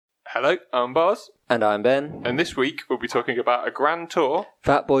Hello, I'm Bars. And I'm Ben. And this week we'll be talking about a grand tour,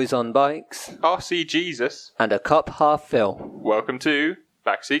 Fat Boys on Bikes, RC Jesus, and a cup half fill. Welcome to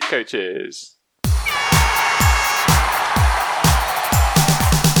Backseat Coaches. The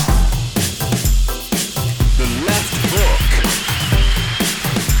left hook.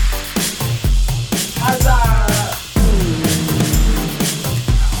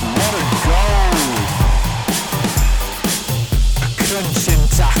 What a goal! A crunching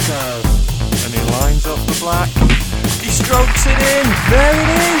tackle. And he lines up the black. He strokes it in. There it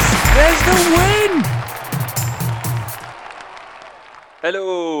is. There's the win.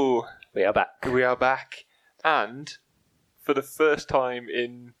 Hello, We are back. we are back. And for the first time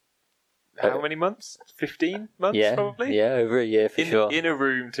in how many months? 15 months probably? Yeah, over a year for sure. In a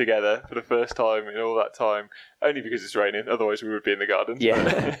room together for the first time in all that time, only because it's raining, otherwise we would be in the garden. Yeah.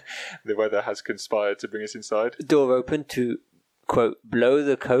 But the weather has conspired to bring us inside. Door open to, quote, blow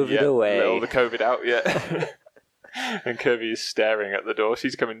the COVID away. Let all the COVID out, yeah. And Kirby is staring at the door.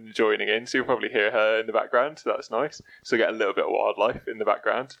 She's coming and joining in, so you'll probably hear her in the background, so that's nice. So get a little bit of wildlife in the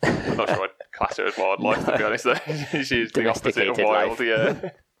background. I'm not sure I'd class her as wildlife, to be honest, though. She is the opposite of Domesticated wild, life. yeah.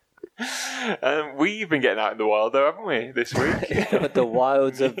 We've been getting out in the wild, though, haven't we, this week? The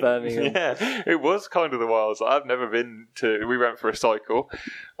wilds of Birmingham. Yeah, it was kind of the wilds. I've never been to... We went for a cycle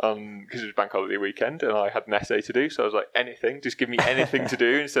because it was bank holiday weekend and I had an essay to do, so I was like, anything, just give me anything to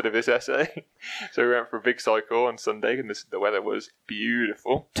do instead of this essay. So we went for a big cycle on Sunday and the weather was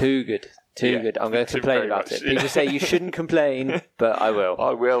beautiful. Too good. Too good. I'm going to complain very about much, it. People say you shouldn't complain, but I will.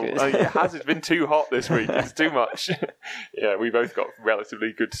 I will. It has. It's been too hot this week. It's too much. Yeah, we both got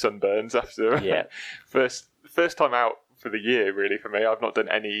relatively good sunburns after. Yeah. First time out for the year, really, for me. I've not done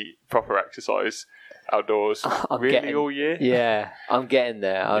any proper exercise outdoors all year. Yeah, I'm getting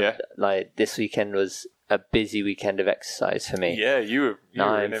there. Yeah. Like, this weekend was a busy weekend of exercise for me. Yeah, you were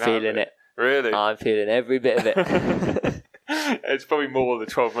I'm in and out feeling of it. Really? I'm feeling every bit of it. It's probably more the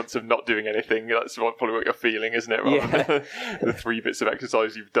 12 months of not doing anything. That's probably what you're feeling, isn't it? Rather than the 3 bits of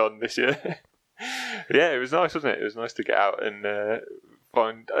exercise you've done this year. Yeah, it was nice, wasn't it? It was nice to get out and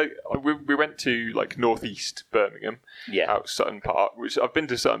find... we went to, like, northeast Birmingham, out Sutton Park, which I've been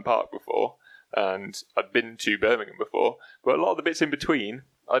to Sutton Park before, and I'd been to Birmingham before, but a lot of the bits in between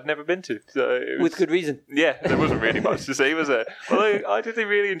I'd never been to. So it was, With good reason. Yeah, there wasn't really much to see, was there? Although I did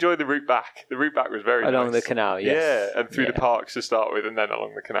really enjoy the route back. The route back was very Along nice. the canal, yes. Yeah, and through the parks to start with, and then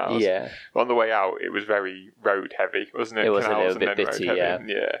along the canals. Yeah. But on the way out, it was very road heavy, wasn't it? It was a Canals little and bit then bitty, road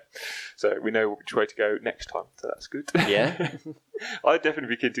heavy. Yeah. So we know which way to go next time, so that's good. Yeah. I'd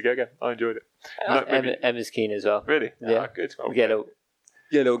definitely be keen to go again. I enjoyed it. Emma's keen as well. Really? Yeah. Good. Well, We get a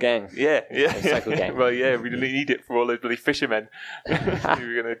little gang. Yeah. cycle gang. Well, yeah, we need it for all those bloody fishermen who are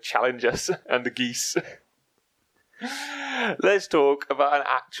going to challenge us and the geese. Let's talk about an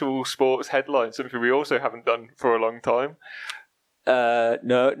actual sports headline, something we also haven't done for a long time.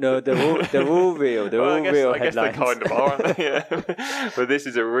 No, they're all real. They're all real I guess they headlines. kind of are, aren't they? Yeah. But this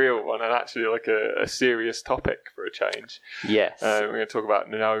is a real one and actually like a serious topic for a change. Yes. We're going to talk about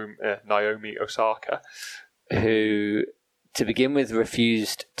Naomi Osaka. Who, to begin with,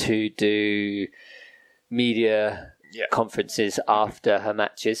 refused to do media conferences after her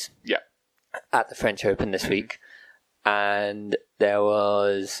matches at the French Open this week. And there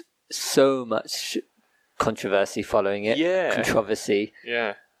was so much controversy following it. Yeah. Controversy.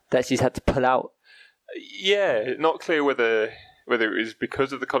 Yeah. That she's had to pull out. Yeah, not clear whether it was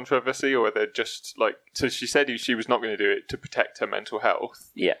because of the controversy or whether just like... So she said she was not going to do it to protect her mental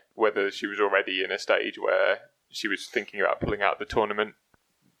health. Yeah. Whether she was already in a stage where she was thinking about pulling out the tournament,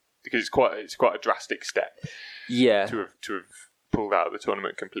 because it's quite a drastic step. Yeah. To have pulled out of the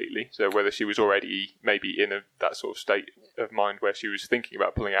tournament completely. So whether she was already maybe in that sort of state of mind where she was thinking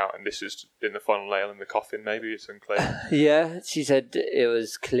about pulling out, and this is in the final nail in the coffin, maybe it's unclear. Yeah, she said it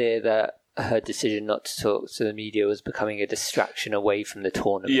was clear that her decision not to talk to the media was becoming a distraction away from the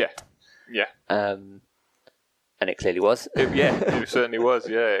tournament. Yeah. And it clearly was. It certainly was.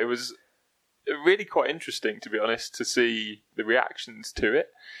 Yeah, it was really quite interesting, to be honest, to see the reactions to it,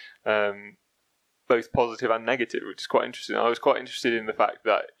 both positive and negative, which is quite interesting. I was quite interested in the fact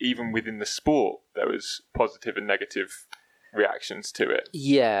that even within the sport, there was positive and negative reactions to it.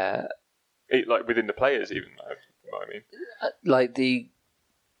 Yeah. Like within the players, even, you know what I mean? Like the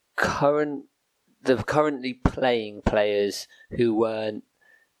currently playing players who weren't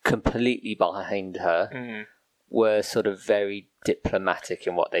completely behind her were sort of very diplomatic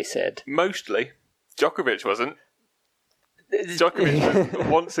in what they said. Mostly. Djokovic wasn't. Djokovic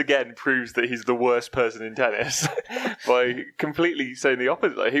once again proves that he's the worst person in tennis by completely saying the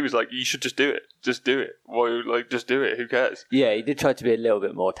opposite. Like, he was like, "You should just do it. Just do it. Why? Like, just do it. Who cares?" Yeah, he did try to be a little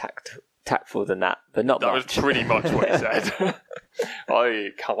bit more tactful than that, but not that much. That was pretty much what he said. I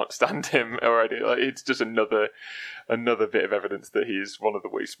can't stand him already. Like, it's just another bit of evidence that he's one of the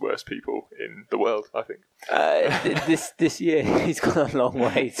worst people in the world, I think. This year, he's gone a long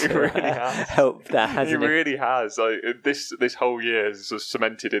way to really help that, hasn't he? He really has. Like, this whole year is sort of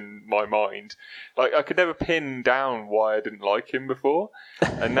cemented in my mind. Like, I could never pin down why I didn't like him before,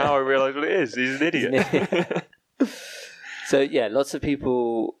 and now I realise what it is. He's an idiot. So, yeah, lots of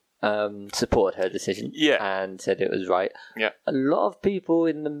people support her decision and said it was right. Yeah. A lot of people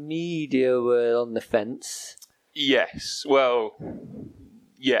in the media were on the fence. Yes. Well,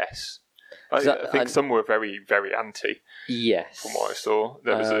 yes. I think some were very, very anti. Yes. From what I saw,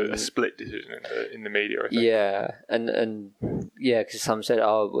 there was a split decision in the media, I think. Yeah, and because some said,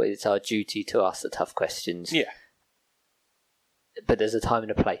 "Oh, it's our duty to ask the tough questions." Yeah. But there's a time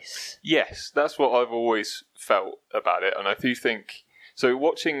and a place. Yes, that's what I've always felt about it, and I do think so.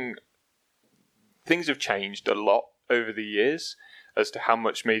 Watching things have changed a lot over the years as to how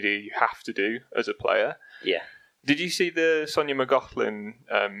much media you have to do as a player. Yeah. Did you see the Sonia McLaughlin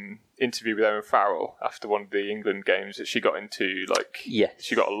interview with Owen Farrell after one of the England games that she got into? Like, yes.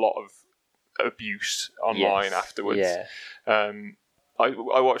 She got a lot of abuse online afterwards. Yeah.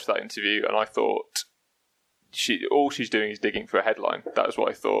 I watched that interview and I thought all she's doing is digging for a headline. That was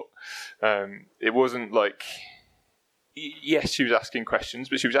what I thought. It wasn't like, yes, she was asking questions,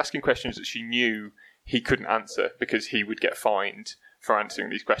 but she was asking questions that she knew he couldn't answer because he would get fined for answering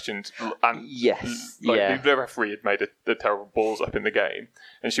these questions. And the referee had made the terrible balls up in the game,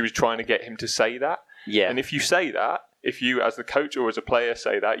 and she was trying to get him to say that. Yeah. And if you say that, if you as the coach or as a player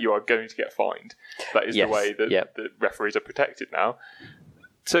say that, you are going to get fined. That is the way that the referees are protected now.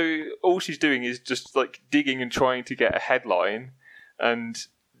 So all she's doing is just like digging and trying to get a headline, and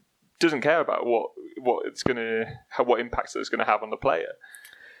doesn't care about what impacts it's going to have on the player.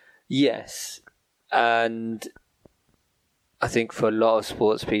 Yes, and I think for a lot of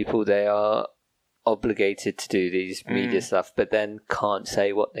sports people, they are obligated to do these media stuff, but then can't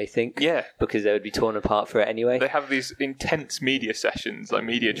say what they think. Yeah. Because they would be torn apart for it anyway. They have these intense media sessions, like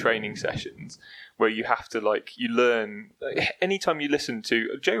media training sessions, where you have to, you learn. Anytime you listen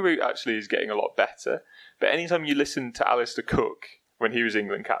to... Joe Root actually is getting a lot better, but anytime you listen to Alistair Cook, when he was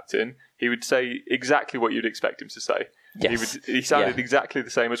England captain, he would say exactly what you'd expect him to say. Yes. He sounded exactly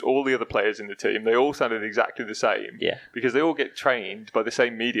the same as all the other players in the team. They all sounded exactly the same. Yeah. Because they all get trained by the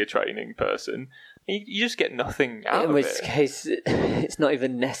same media training person. You just get nothing out of it. In which case, it's not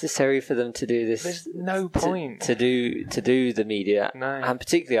even necessary for them to do this. There's no point to do the media, and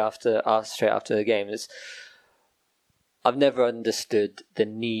particularly straight after the game. I've never understood the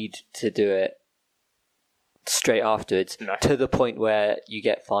need to do it straight afterwards, to the point where you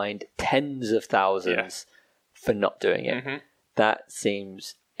get fined tens of thousands for not doing it. Mm-hmm. That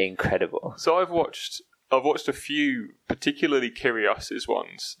seems incredible. So I've watched a few, particularly Kyrgios's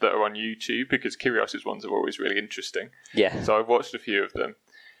ones that are on YouTube, because Kyrgios's ones are always really interesting. Yeah. So I've watched a few of them,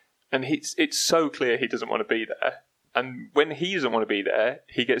 and it's so clear he doesn't want to be there. And when he doesn't want to be there,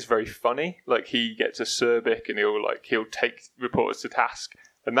 he gets very funny. Like, he gets acerbic and he'll take reporters to task,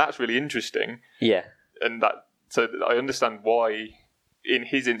 and that's really interesting. Yeah. And so I understand why, in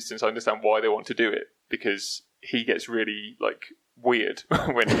his instance, I understand why they want to do it, because he gets really weird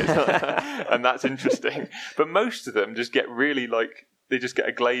when he gets and that's interesting. But most of them just get really they just get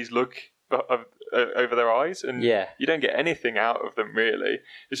a glazed look over their eyes, and you don't get anything out of them really.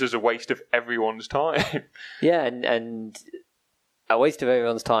 It's just a waste of everyone's time. Yeah, and a waste of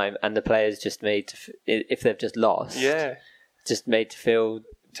everyone's time, and the players just made to, if they've just lost, just made to feel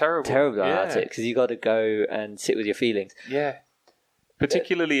terrible about it, because you got to go and sit with your feelings. Yeah.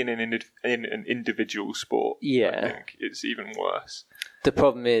 Particularly in an individual sport, I think it's even worse. The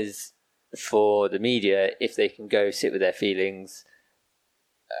problem is, for the media, if they can go sit with their feelings,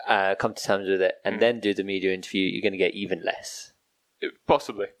 come to terms with it, and then do the media interview, you're going to get even less.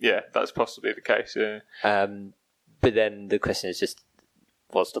 Possibly, yeah, that's possibly the case. Yeah. But then the question is just,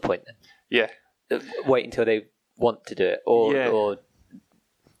 what's the point then? Yeah. Wait until they want to do it, or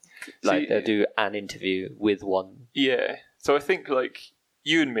they'll do an interview with one. Yeah. So I think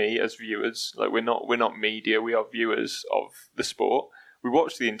you and me as viewers, we're not media, we are viewers of the sport. we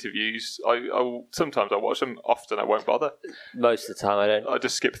watch the interviews. Sometimes I watch them. Often I won't bother. Most of the time I don't. I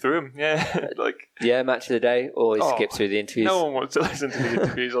just skip through them. Yeah, Match of the day. Always skip through the interviews. No one wants to listen to the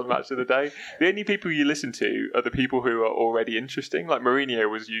interviews on Match of the Day. The only people you listen to are the people who are already interesting. Like Mourinho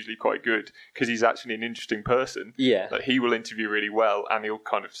was usually quite good because he's actually an interesting person. Yeah, like he will interview really well, and he'll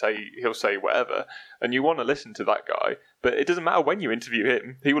say whatever, and you want to listen to that guy. But it doesn't matter when you interview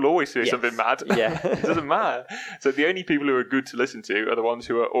him; he will always say something mad. Yeah, it doesn't matter. So the only people who are good to listen to are the ones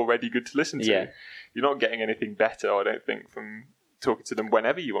who are already good to listen to. Yeah. You're not getting anything better, I don't think, from talking to them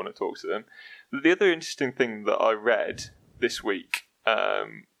whenever you want to talk to them. The other interesting thing that I read this week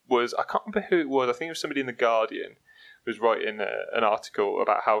was, I can't remember who it was. I think it was somebody in The Guardian was writing an article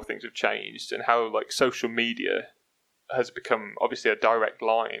about how things have changed and how like social media has become obviously a direct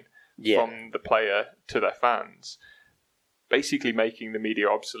line from the player to their fans, basically making the media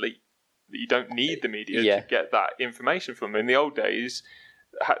obsolete. You don't need the media to get that information from them. In the old days,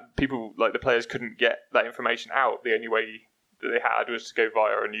 people like the players couldn't get that information out. The only way that they had was to go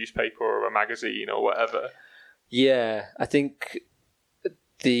via a newspaper or a magazine or whatever. Yeah, I think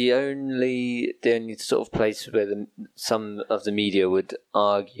the only sort of place where some of the media would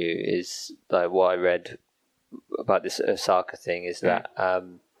argue is like what I read about this Osaka thing is that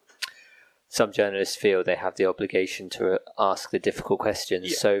some journalists feel they have the obligation to ask the difficult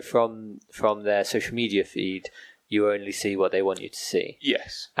questions. Yeah. So from their social media feed, you only see what they want you to see.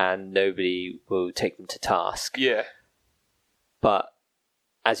 Yes. And nobody will take them to task. Yeah. But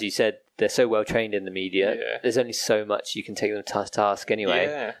as you said, they're so well trained in the media. Yeah. There's only so much you can take them to task anyway.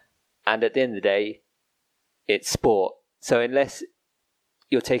 Yeah. And at the end of the day, it's sport. So unless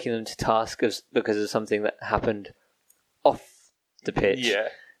you're taking them to task because of something that happened off the pitch,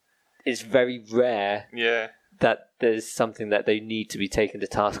 it's very rare that there's something that they need to be taken to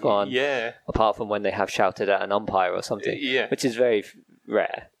task on. Apart from when they have shouted at an umpire or something. Which is very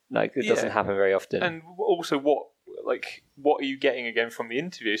rare. Like it doesn't happen very often. And also, what are you getting again from the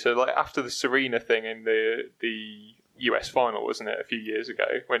interview? So, like after the Serena thing in the US final, wasn't it, a few years ago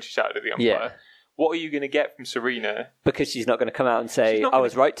when she shouted at the umpire? Yeah. What are you going to get from Serena? Because she's not going to come out and say, I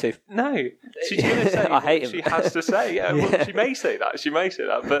was right to. No. She's going to say I hate him. She has to say. Yeah, well, she may say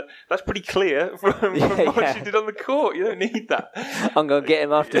that. But that's pretty clear from what she did on the court. You don't need that. I'm going to get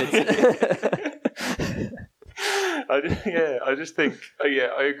him afterwards. I just think,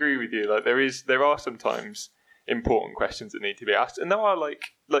 I agree with you. Like there are sometimes important questions that need to be asked, and there are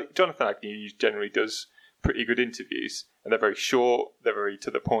like Jonathan Agnew generally does pretty good interviews, and they're very short, they're very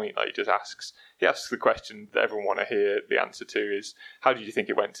to the point. Like he asks the question that everyone want to hear the answer to is, how do you think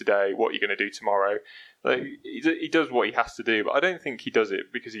it went today? What are you going to do tomorrow? Like he does what he has to do, but I don't think he does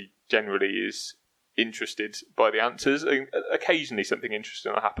it because he generally is interested by the answers. And occasionally something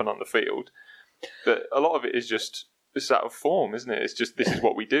interesting will happen on the field, but a lot of it is just it's out of form, isn't it? It's just this is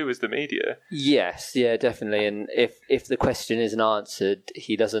what we do as the media. Yes, yeah, definitely. And if the question isn't answered,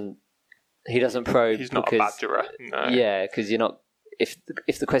 he doesn't probe. He's not a badgerer. No. Yeah, because you're not. If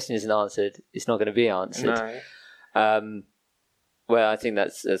the question isn't answered, it's not going to be answered. No. Well, I think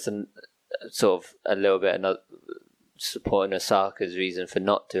that's sort of a little bit another supporting Osaka's reason for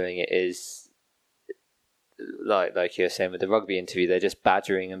not doing it is like you were saying with the rugby interview, they're just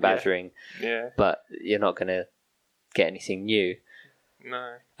badgering and badgering. Yeah. But you're not going to get anything new.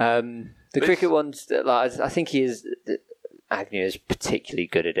 No. The cricket ones, I think Agnew is particularly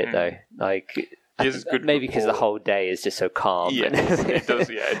good at it though. Like maybe because the whole day is just so calm. Yeah, it does.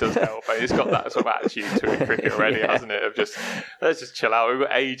 Yeah, it does help. It's got that sort of attitude to it, cricket already, hasn't it? Of just let's just chill out. We've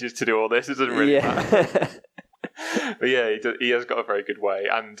got ages to do all this. It doesn't really matter. But yeah, he has got a very good way,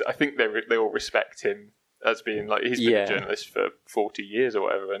 and I think they all respect him as being like he's been a journalist for 40 years or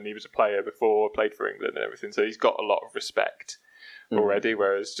whatever, and he was a player before, played for England and everything. So he's got a lot of respect already.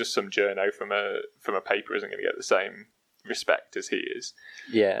 Whereas just some journo from a paper isn't going to get the same respect as he is.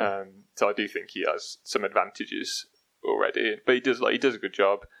 Yeah. So I do think he has some advantages already, but he does a good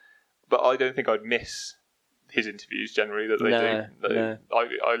job. But I don't think I'd miss his interviews generally that they do. No.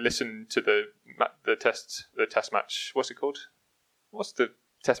 I listen to the test match. What's it called? What's the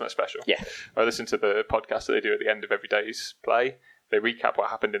test match special? Yeah. I listen to the podcast that they do at the end of every day's play. They recap what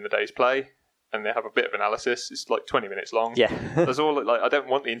happened in the day's play, and they have a bit of analysis. It's like 20 minutes long. Yeah. That's all. Like I don't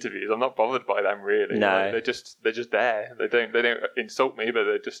want the interviews. I'm not bothered by them really. No. Like, they're just there. They don't insult me, but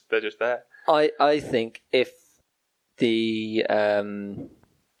they're just there. I think if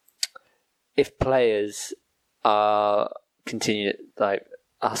players are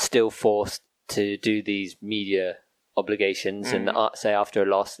still forced to do these media obligations and say after a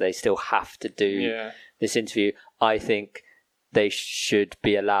loss they still have to do this interview, I think they should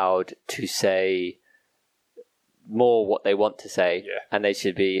be allowed to say more what they want to say, Yeah. and they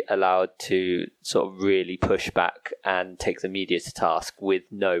should be allowed to sort of really push back and take the media to task with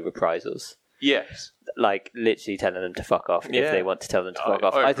no reprisals. Yes. Like literally telling them to fuck off if Yeah. they want to tell them to fuck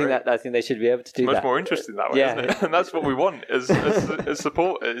off. I I think they should be able to do Much that. more interesting that way, Yeah. isn't it? And that's what we want as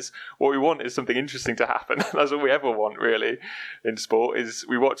supporters. What we want is something interesting to happen. That's what we ever want, really, in sport. Is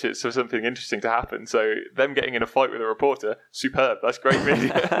we watch it so something interesting to happen. So them getting in a fight with a reporter, superb. That's great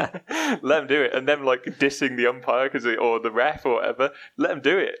media. Let them do it, and them like dissing the umpire or the ref or whatever. Let them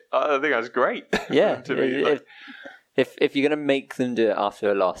do it. I think that's great. Yeah. To me, like, If you're going to make them do it after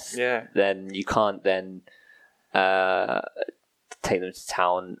a loss, Yeah. then you can't then take them to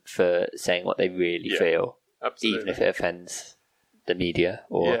town for saying what they really feel, absolutely. even if it offends the media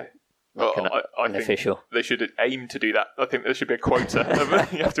or like an think official. They should aim to do that. I think there should be a quota.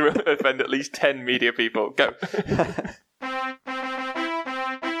 You have to offend at least 10 media people. Go.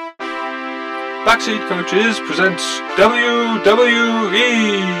 Backseat Coaches presents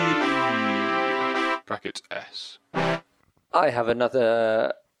WWE bracket S. I have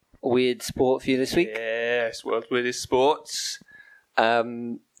another weird sport for you this week. Yes, World's Weirdest Sports.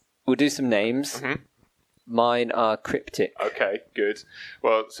 We'll do some names. Mm-hmm. Mine are cryptic. Okay, good.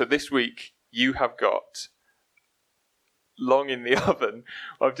 Well, so this week you have got Long in the Oven.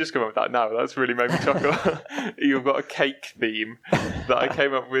 I've just come up with that now. That's really made me chuckle. You've got a cake theme that I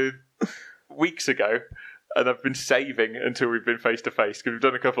came up with weeks ago, and I've been saving until we've been face to face because we've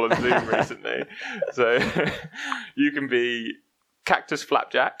done a couple on Zoom recently. So you can be Cactus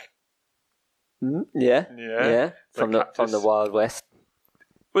Flapjack. Yeah. From Like the Wild West.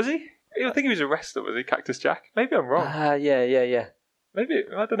 Was he? I think he was a wrestler. Was he Cactus Jack? Maybe I'm wrong. Yeah. Maybe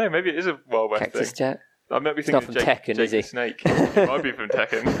I don't know. Maybe it is a Wild West Cactus thing. Jack. I might be It's not thinking from of Jake Tekken, is he? the Snake. It might be from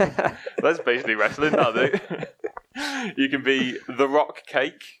Tekken. That's basically wrestling, no? You can be the Rock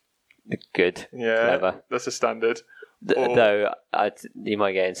Cake. Good. Yeah, Clever. that's a standard. Though you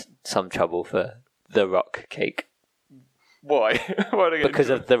might get in some trouble for the Rock Cake Why? Why do I get because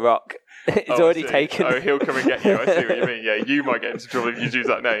of the Rock. It's I already see. taken. Oh, he'll come and get you. I see what you mean. Yeah, you might get into trouble if you use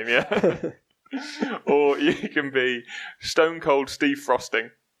that name. Yeah. Or you can be Stone Cold Steve Frosting.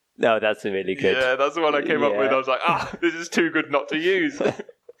 No, that's really good. Yeah, that's the one I came up with. Yeah. I was like, this is too good not to use.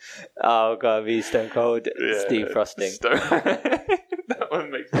 Oh, gotta be Stone Cold Steve Frosting. That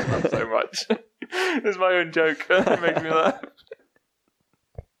one makes me laugh so much. It's my own joke. It makes me laugh.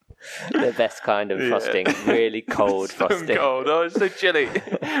 The best kind of frosting. Really cold Stone frosting. cold. Oh, it's so chilly.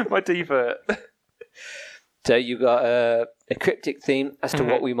 My teeth hurt. So you got a cryptic theme as to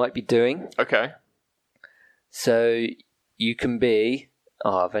what we might be doing. Okay. So you can be...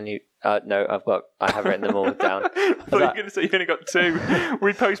 Oh, I've only... no, I have written them all down. I thought you were going to say you only got two.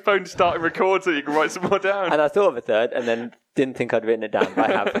 We postponed starting record so you can write some more down. And I thought of a third and then didn't think I'd written it down, but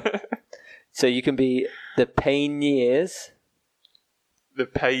I have. So you can be the Pioneers. The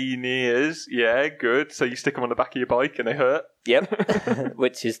Pioneers, yeah, good. So you stick them on the back of your bike and they hurt. Yep,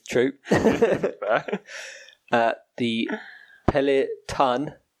 which is true. Fair. The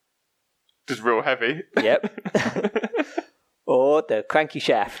Peloton. Just real heavy. Yep. Or the Cranky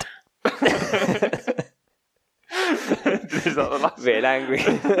Shaft. Is that the last? Real angry.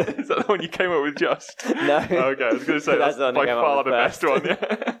 Is that the one you came up with just? No. Okay, I was going to say that's That's the one I by came up far with the best first. one.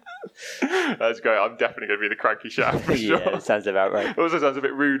 Yeah. That's great. I'm definitely going to be the Cranky Shaft for sure. Yeah, sounds about right. It also sounds a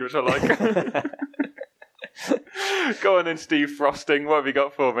bit rude, which I like. Go on then, Steve Frosting. What have you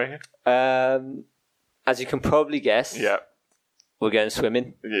got for me? As you can probably guess, Yeah. we're going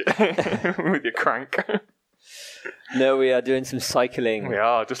swimming. Yeah. With your crank. No, we are doing some cycling. We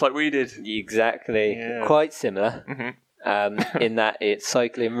are, just like we did. Exactly. Yeah. Quite similar. Mm-hmm. In that it's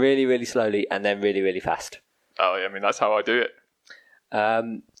cycling really, really slowly and then really, really fast. Oh, yeah, I mean, that's how I do it.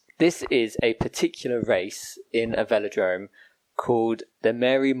 This is a particular race in a velodrome called the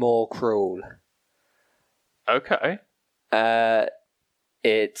Mary Moore Crawl. Okay.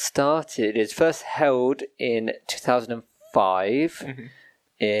 It's first held in 2005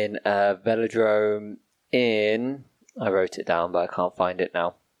 in a velodrome in... I wrote it down, but I can't find it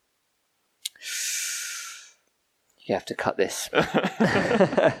now. You have to cut this.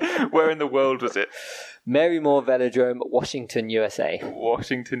 Where in the world was it? Mary Moore Velodrome, Washington, USA.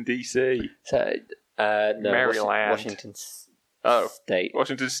 Washington, D.C. So, no, Maryland. Washington Oh, State.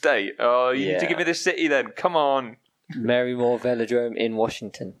 Washington State. Oh, you need to Yeah. give me the city then. Come on. Mary Moore Velodrome in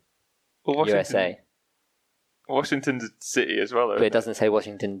Washington, Well, Washington, USA. Washington's a city as well, though. But it doesn't say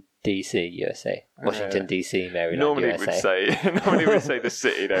Washington, D.C., USA. Washington, D.C., Maryland, Normally USA. it would say the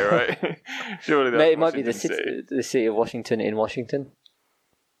city, though, right? Surely that's It might be the Washington city, the city of Washington in Washington.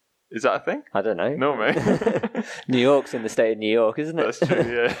 Is that a thing? I don't know. No, mate. New York's in the state of New York, isn't it? That's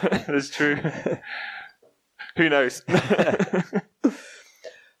true, yeah. That's true. Who knows?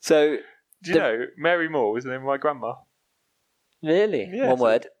 So, do you know Mary Moore was the name of my grandma? Really? Yeah, One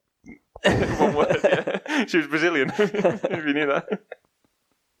word. One word. Yeah, she was Brazilian. If you knew that.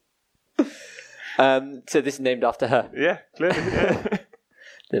 So this is named after her. Yeah, clearly. Yeah.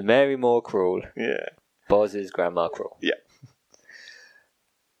 The Mary Moore Crawl. Yeah. Boz's Grandma Crawl. Yeah.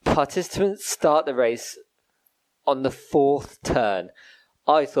 Participants start the race on the 4th turn.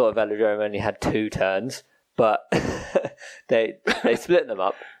 I thought Velodrome only had 2 turns, but they split them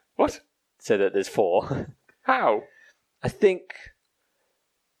up. What? So that there's 4. How? I think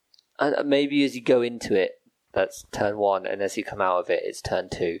maybe as you go into it, that's turn 1, and as you come out of it, it's turn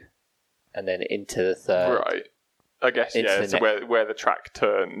 2, and then into the 3rd. Right. I guess, yeah, so where the track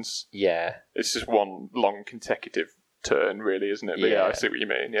turns. Yeah. It's just one long consecutive turn, really, isn't it? But yeah, I see what you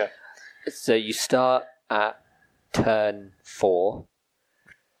mean, yeah. So you start at turn 4.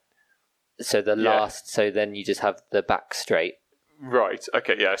 So the last, so then you just have the back straight. Right,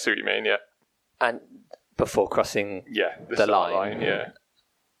 okay, yeah, I see what you mean, yeah. And before crossing the line. Yeah.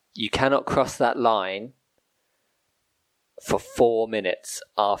 You cannot cross that line for 4 minutes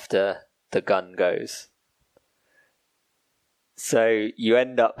after the gun goes. So you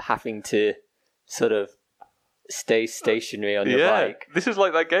end up having to sort of stay stationary on your bike. This is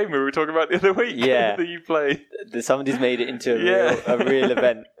like that game we were talking about the other week that you play. Somebody's made it into a real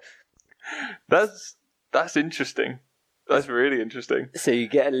event. That's interesting. That's really interesting. So you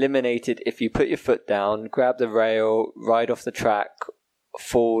get eliminated if you put your foot down, grab the rail, ride off the track,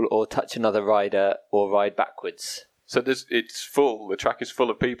 fall or touch another rider, or ride backwards. So it's full. The track is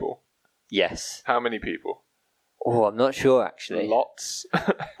full of people. Yes. How many people? Oh, I'm not sure actually. Lots.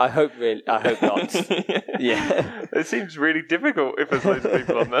 I hope lots. Yeah. It seems really difficult if there's loads of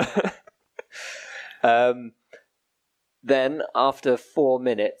people on there. Then after 4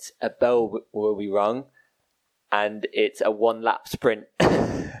 minutes, a bell will be rung, and it's a 1-lap sprint.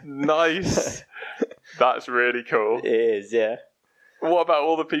 Nice. That's really cool. It is, yeah. What about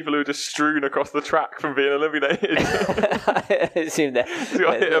all the people who are just strewn across the track from being eliminated? I assume that.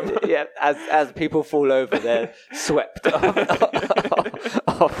 Yeah, as people fall over, they're swept off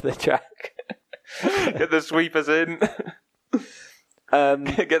the track. Get the sweepers in.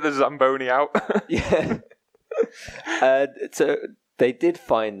 Get the Zamboni out. Yeah. So they did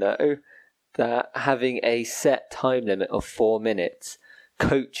find, though, that having a set time limit of 4 minutes,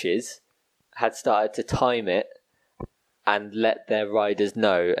 coaches had started to time it and let their riders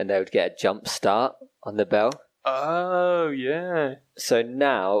know, and they would get a jump start on the bell. Oh, yeah. So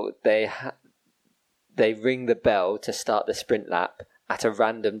now they ring the bell to start the sprint lap at a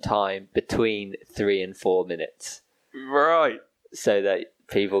random time between 3 and 4 minutes. Right. So that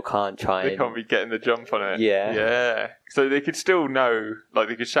people can't They can't be getting the jump on it. Yeah. Yeah. So they could still know, like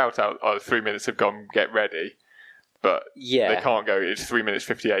they could shout out, 3 minutes have gone, get ready. But they can't go, it's 3 minutes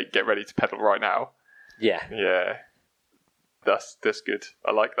 58, get ready to pedal right now. Yeah. Yeah. That's good.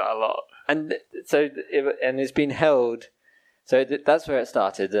 I like that a lot. And so, it's been held. So that's where it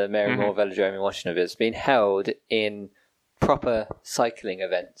started. The Mary Moore Velodrome in Washington. It's been held in proper cycling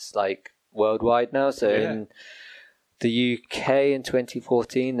events, like worldwide now. So in the UK in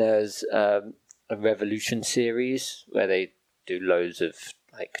 2014, there's a Revolution series where they do loads of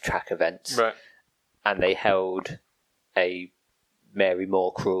like track events, right? And they held a Mary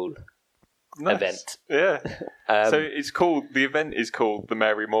Moore Crawl. Nice. Event. Yeah. So the event is called the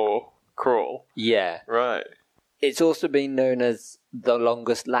Mary Moore Crawl. Yeah. Right. It's also been known as the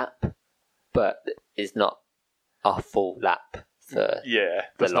longest lap, but it's not a full lap for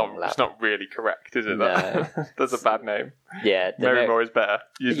that's long lap. It's not really correct, is it? No. That's a bad name. Yeah. Mary Moore is better.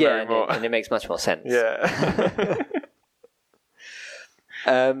 Use Mary Moore. And it makes much more sense. Yeah.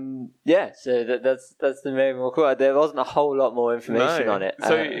 So that's the Mary Moore Crawl. There wasn't a whole lot more information on it.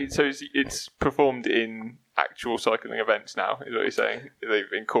 So it's performed in actual cycling events now, is what you're saying?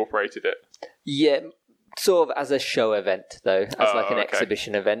 They've incorporated it. Yeah, sort of as a show event, though, as an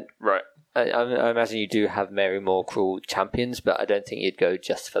exhibition event. Right. I imagine you do have Mary Moore Crawl champions, but I don't think you'd go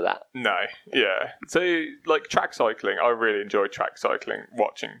just for that. No, yeah. So, like track cycling, I really enjoy track cycling,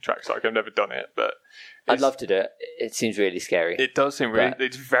 watching track cycling. I've never done it, but I'd love to do it. It seems really scary. It does seem really...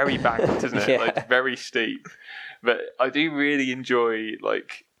 It's very banked, isn't it? Yeah. Like, very steep. But I do really enjoy,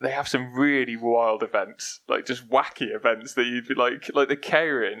 like... They have some really wild events, like just wacky events that you'd be like the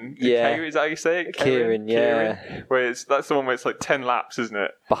Keirin. Yeah. Keirin, is that how you say it? Keirin, yeah. Keirin, where that's the one where it's like 10 laps, isn't it?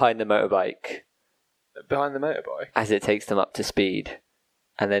 Behind the motorbike. Behind the motorbike? As it takes them up to speed.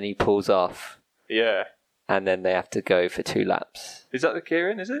 And then he pulls off. Yeah. And then they have to go for 2 laps. Is that the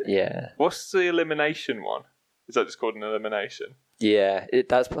Keirin, is it? Yeah. What's the elimination one? Is that just called an elimination? Yeah,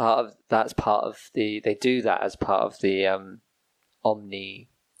 that's part of the. They do that as part of the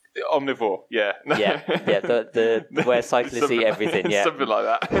Omnivore, yeah. The where cyclists eat everything, yeah. Something like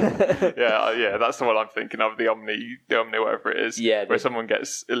that. yeah, that's the one I'm thinking of, the Omni whatever it is. Yeah. Where someone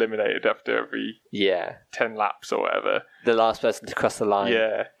gets eliminated after every 10 laps or whatever. The last person to cross the line.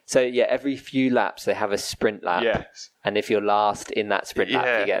 Yeah. So, every few laps they have a sprint lap. Yes. And if you're last in that sprint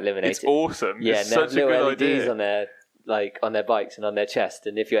lap, you get eliminated. It's awesome. Yeah, it's such a good LEDs idea. on their on their bikes and on their chest,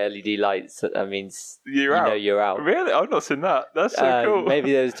 and if your LED lights, that means you're out. Really? I've not seen that. That's so cool.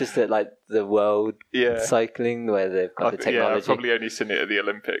 Maybe there's just at the world cycling where they've got the technology. I've probably only seen it at the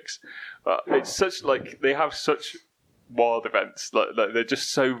Olympics. But it's such they have such wild events. Like they're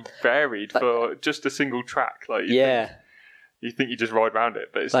just so varied for just a single track. You think you just ride around it,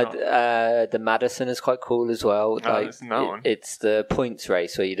 but it's not. The Madison is quite cool as well. It's the points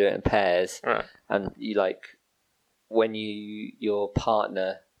race where you do it in pairs, right. And you when your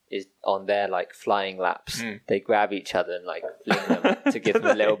partner is on their flying laps, they grab each other and fling them to give them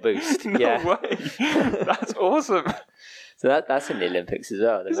a little boost. No way! That's awesome. So that's in the Olympics as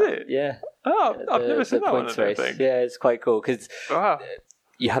well. Is it? Yeah. Oh, I've never seen that points one. Race. Yeah, it's quite cool because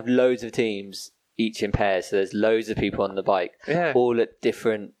you have loads of teams, each in pairs. So there's loads of people on the bike, all at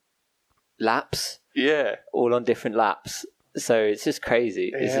different laps. Yeah, all on different laps. So it's just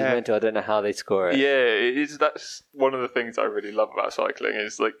crazy. It's just mental. I don't know how they score it. Yeah, that's one of the things I really love about cycling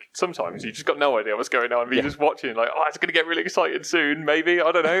is sometimes you just got no idea what's going on. You're just watching it's going to get really exciting soon. Maybe,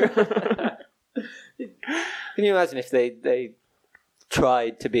 I don't know. Can you imagine if they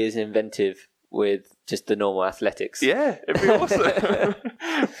tried to be as inventive with just the normal athletics? Yeah, it'd be awesome.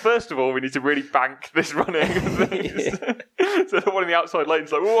 First of all, we need to really bank this running. So the one in the outside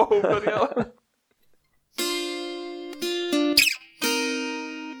lane's whoa, bloody hell.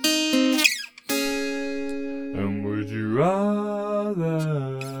 And would you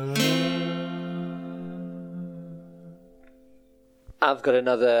rather? I've got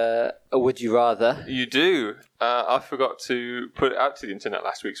another would you rather. You do. I forgot to put it out to the internet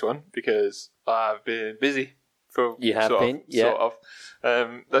last week's one because I've been busy. You have been? Sort of.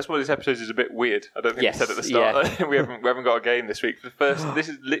 That's why this episode is a bit weird. I don't think we said at the start. Yeah. we haven't got a game this week. This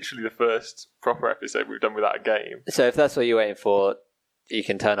is literally the first proper episode we've done without a game. So if that's what you're waiting for, you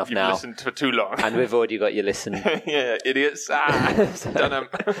can turn off now. You've listened for too long. And we've already got you listen. Yeah, idiots. Done them.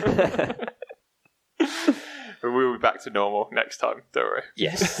 We'll be back to normal next time, don't worry.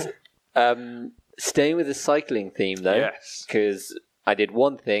 Yes. Staying with the cycling theme, though. Yes. Because I did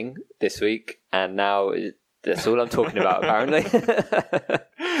one thing this week, and now that's all I'm talking about, apparently.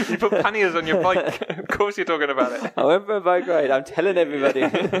 You put panniers on your bike. Of course you're talking about it. I went for a bike ride. I'm telling everybody.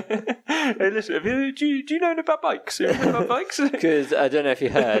 Hey, listen, do you know about bikes? Because I don't know if you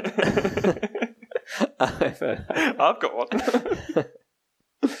heard. I've got one.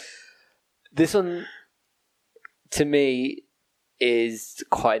 This one, to me, is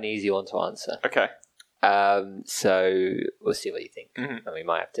quite an easy one to answer. Okay. So we'll see what you think. Mm-hmm. And we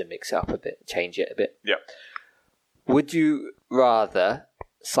might have to mix it up a bit, change it a bit. Yeah. Would you rather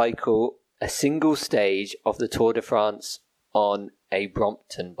cycle a single stage of the Tour de France on a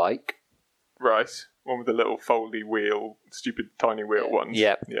Brompton bike? Right. One with the little foldy wheel, stupid tiny wheel ones.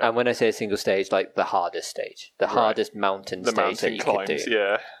 Yeah. And when I say a single stage, the hardest stage, the hardest mountain stage that you climbs, could do.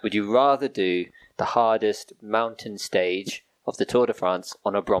 Yeah. Would you rather do the hardest mountain stage of the Tour de France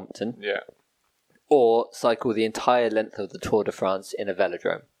on a Brompton? Yeah. Or cycle the entire length of the Tour de France in a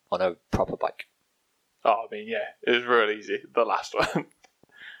velodrome on a proper bike? Oh, I mean, yeah. It was real easy, the last one.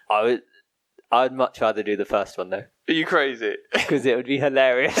 I'd much rather do the first one, though. Are you crazy? Because it would be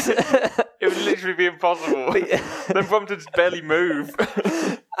hilarious. It would literally be impossible. The Bromptons barely move.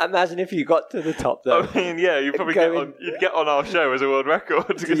 Imagine if you got to the top, though. I mean, yeah, you'd probably get on our show as a world record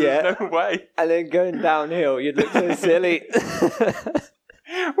because there's no way. And then going downhill, you'd look so silly.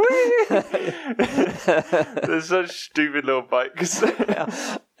 They're such stupid little bikes.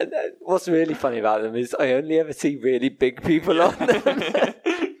 What's really funny about them is I only ever see really big people on them.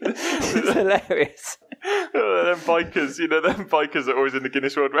 It's hilarious. Them bikers are always in the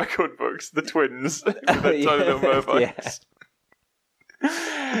Guinness World Record books, the twins with their tiny little motorbikes.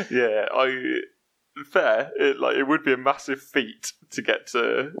 Fair. It would be a massive feat to get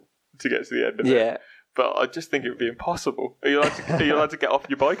to the end of it. Yeah. But I just think it would be impossible. Are you allowed to get off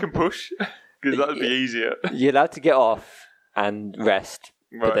your bike and push? Because that would be easier. You're allowed to get off and rest,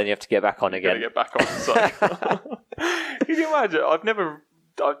 but then you have to get back on again. Get back on the cycle. Can you imagine?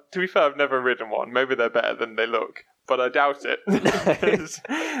 To be fair, I've never ridden one. Maybe they're better than they look. but I doubt it.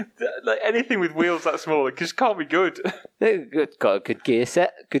 Like anything with wheels that small, it just can't be good. They've got a good gear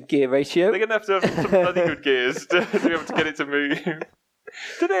set, good gear ratio. They're going to have some bloody good gears to be able to get it to move.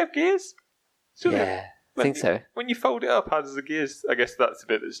 Do they have gears? Yeah, I think so. When you fold it up, how does the gears... I guess that's the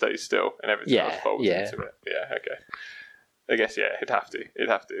bit that stays still and everything else folds into it. Yeah, okay. I guess, it'd have to.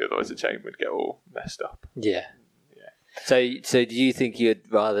 Otherwise the chain would get all messed up. Yeah. So do you think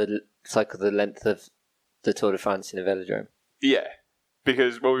you'd rather cycle the length of the Tour de France in a velodrome? Yeah.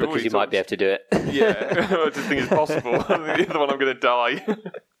 Because you might be able to do it. Yeah. I just think it's possible. The other one, I'm going to die.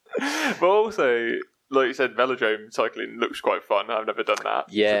 But also... Like you said, velodrome cycling looks quite fun. I've never done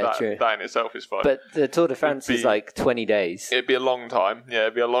that. Yeah, true. That in itself is fun. But the Tour de France is like 20 days. It'd be a long time. Yeah,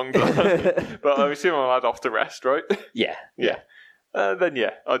 it'd be a long time. But I assume I'm allowed off to rest, right? Yeah. Then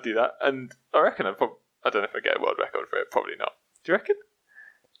I'd do that. And I reckon I don't know if I get a world record for it. Probably not. Do you reckon?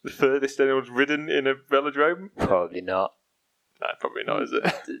 The furthest anyone's ridden in a velodrome? Probably not. No, probably not, is it?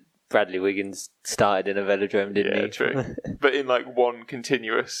 Bradley Wiggins started in a velodrome, didn't he? Yeah, true. But in like one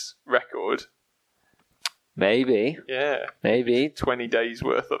continuous record... Maybe. Yeah. Maybe. 20 days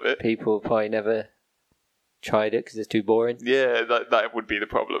worth of it. People probably never tried it because it's too boring. Yeah, that would be the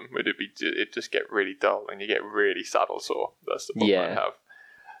problem. It'd just get really dull and you get really saddle sore. That's the problem I have.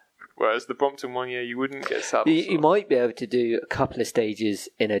 Whereas the Brompton one, you wouldn't get saddle sore. You might be able to do a couple of stages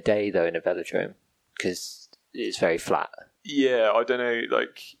in a day, though, in a velodrome because it's very flat. Yeah, I don't know,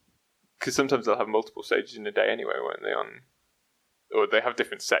 because sometimes they'll have multiple stages in a day anyway, won't they, or they have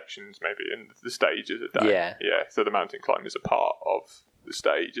different sections maybe in the stages a day. Yeah. So the mountain climb is a part of the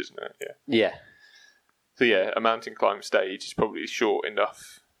stage, isn't it? Yeah. So a mountain climb stage is probably short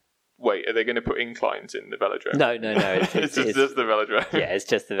enough. Wait, are they going to put inclines in the velodrome? No. It's just the velodrome. Yeah, it's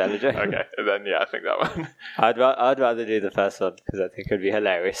just the velodrome. Okay, and then I think that one. I'd rather do the first one because I think it'd be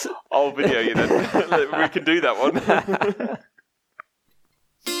hilarious. I'll video you then. We can do that one.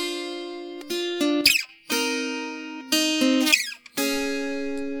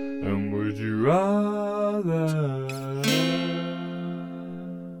 And would you rather?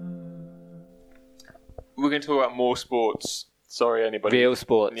 We're going to talk about more sports. Sorry, anybody. Real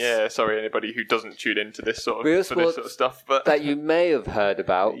sports. Yeah, sorry, anybody who doesn't tune into this sort of, Real for this sort of stuff. But that you may have heard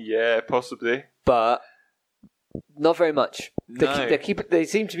about. Yeah, possibly. But not very much. No. They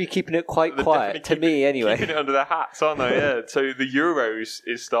seem to be keeping it quite quiet, to me anyway. Keeping it under their hats, aren't they? Yeah. So the Euros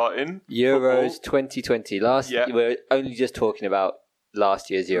is starting. Euros football. 2020. We're only just talking about last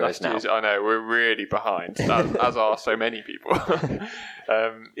year's Euros now. I know, we're really behind, as are so many people.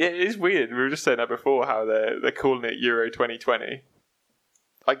 It is weird. We were just saying that before, how they're calling it Euro 2020.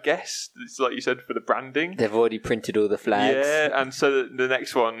 I guess it's like you said, for the branding. They've already printed all the flags. Yeah, and so the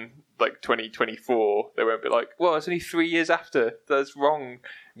next one, like 2024, they won't be like, well, it's only 3 years after. That's wrong.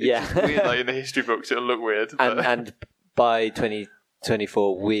 It's just weird. Like in the history books, it'll look weird. And by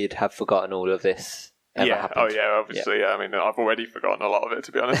 2024, we'd have forgotten all of this. Happened. Oh yeah, obviously. Yeah. I mean, I've already forgotten a lot of it,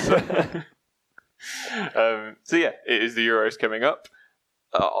 to be honest. It is the Euros coming up.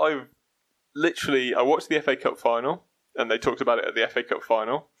 I watched the FA Cup final, and they talked about it at the FA Cup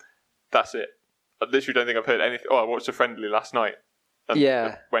final. That's it. I literally don't think I've heard anything. I watched a friendly last night.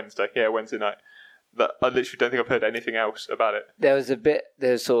 Wednesday night. I literally don't think I've heard anything else about it. There was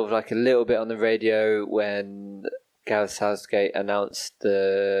sort of like a little bit on the radio when Gareth Southgate announced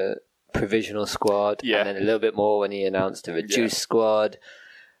the provisional squad, and then a little bit more when he announced a reduced squad.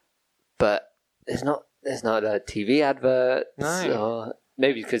 But there's not a TV advert. No.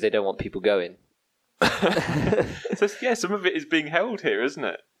 Maybe because they don't want people going. So some of it is being held here, isn't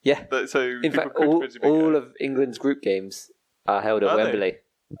it? Yeah. So in fact, all of England's group games are held at Wembley.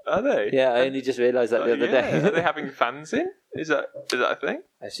 Are they? Yeah, I only just realised that the other day. Are they having fans in? Is that a thing?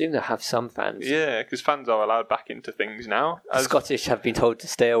 I assume they'll have some fans. Yeah, because fans are allowed back into things now. The Scottish have been told to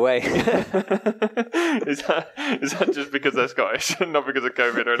stay away. Is that just because they're Scottish, not because of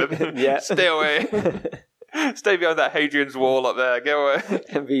COVID or anything? Yeah. Stay away. Stay behind that Hadrian's Wall up there. Go away.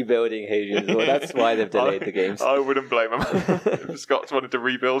 And rebuilding Hadrian's Wall. That's why they've delayed the games. I wouldn't blame them. If the Scots wanted to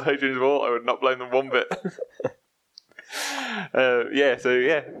rebuild Hadrian's Wall, I would not blame them one bit.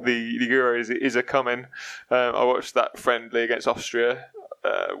 The Euros is a coming. I watched that friendly against Austria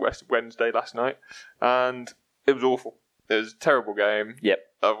Wednesday last night, and it was awful. It was a terrible game. Yep.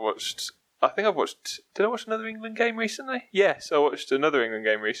 Did I watch another England game recently? Yes, I watched another England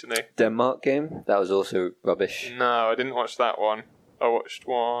game recently. Denmark game? That was also rubbish. No, I didn't watch that one. I watched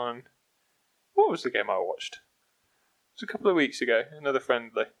one. What was the game I watched? It was a couple of weeks ago. Another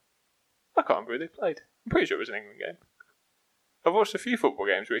friendly. I can't remember who they played. I'm pretty sure it was an England game. I've watched a few football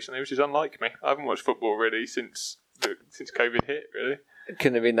games recently, which is unlike me. I haven't watched football really since COVID hit, really.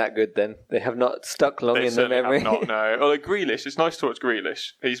 Couldn't have been that good then. They have not stuck long in the memory. Have not, no. Although Grealish, it's nice to watch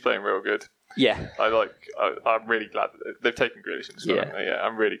Grealish. He's playing real good. Yeah. I'm really glad that they've taken Grealish in the squad. Yeah,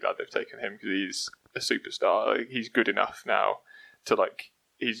 I'm really glad they've taken him because he's a superstar. Like, he's good enough now to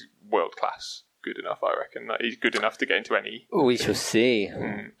he's world class. Good enough, I reckon. Like, he's good enough to get into any. We shall see.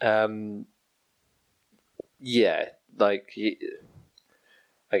 Yeah,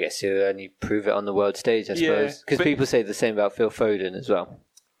 I guess he'll only prove it on the world stage, I suppose. Because people say the same about Phil Foden as well.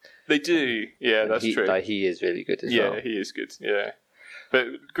 They do. Yeah, that's true. He is really good as well. Yeah, he is good. Yeah. But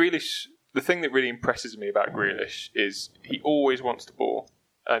Grealish, the thing that really impresses me about Grealish is he always wants the ball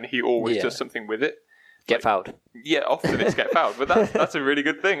and he always does something with it. Get fouled. Yeah, often it's get fouled, but that's a really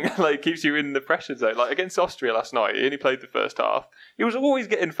good thing. Like, keeps you in the pressure zone. Like, against Austria last night, he only played the first half. He was always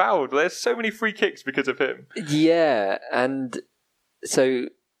getting fouled. There's so many free kicks because of him. Yeah, and so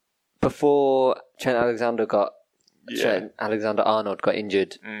before Trent Alexander-Arnold got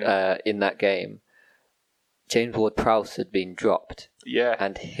injured in that game, James Ward-Prowse had been dropped. Yeah.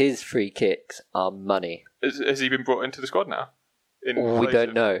 And his free kicks are money. Has he been brought into the squad now? We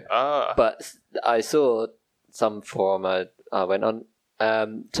don't know. But I saw some forum I went on.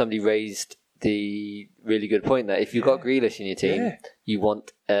 Somebody raised the really good point that if you've got Grealish in your team, you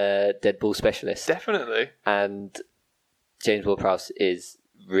want a dead ball specialist. Definitely. And James Ward-Prowse is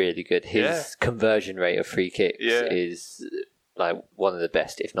really good. His conversion rate of free kicks is like one of the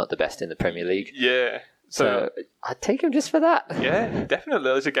best, if not the best, in the Premier League. Yeah. So I'd take him just for that. Yeah,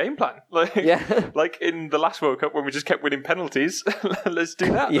 definitely. There's a game plan. Like in the last World Cup when we just kept winning penalties. Let's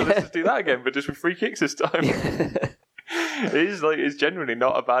do that. Yeah. Let's just do that again, but just with free kicks this time. It's genuinely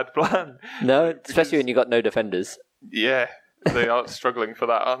not a bad plan. No, especially when you got no defenders. Yeah. They are struggling for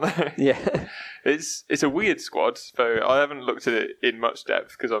that, aren't they? Yeah. It's a weird squad, so I haven't looked at it in much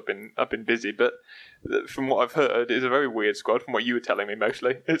depth because I've been busy, but from what I've heard, it's a very weird squad. From what you were telling me,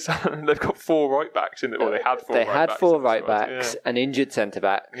 mostly, they've got 4 right backs in it. Or they had 4. They had 4 right backs, an injured centre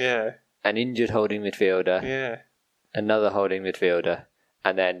back, an injured holding midfielder, another holding midfielder,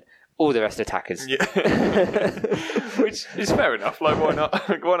 and then all the rest attackers. Yeah. Which is fair enough. Like, why not?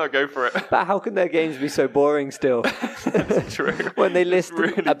 Why not go for it? But how can their games be so boring still? That's true. When they list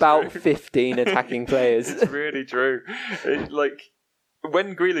really about 15 attacking players. It's really true.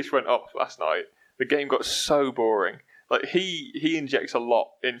 When Grealish went off last night, the game got so boring. Like, he injects a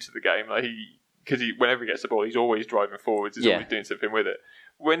lot into the game. Like, because whenever he gets the ball, he's always driving forwards. He's always doing something with it.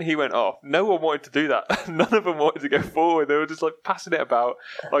 When he went off, no one wanted to do that. None of them wanted to go forward. They were just like passing it about.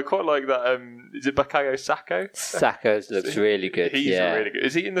 I quite like that. Is it Bukayo Saka? Saka looks really good. He's really good.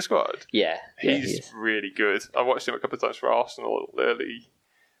 Is he in the squad? Yeah. He's really good. I watched him a couple of times for Arsenal early.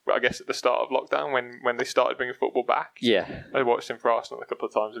 Well, I guess at the start of lockdown when they started bringing football back. Yeah. I watched him for Arsenal a couple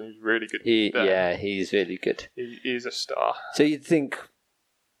of times and he's really good. He's really good. He is a star. So you'd think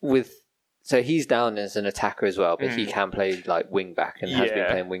So he's down as an attacker as well, but he can play like wing back and has been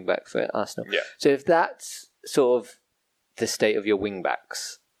playing wing back for Arsenal. Yeah. So if that's sort of the state of your wing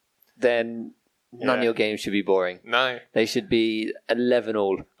backs, then none of your games should be boring. No. They should be 11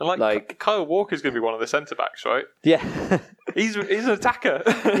 all. Like Kyle Walker's going to be one of the centre backs, right? Yeah. He's an attacker,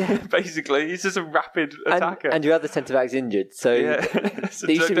 basically. He's just a rapid attacker. And your other centre back's injured, so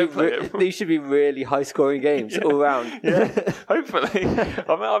these should be really high scoring games all round. Yeah, hopefully.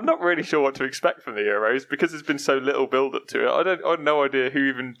 I'm not really sure what to expect from the Euros because there's been so little build up to it. I have no idea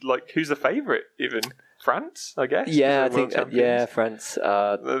who's the favourite even. France, I guess. Yeah, I think. France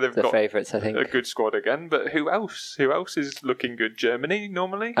are the favourites. I think a good squad again. But who else? Who else is looking good? Germany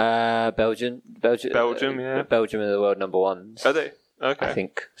normally. Belgium. Belgium are the world number ones. Are they? Okay. I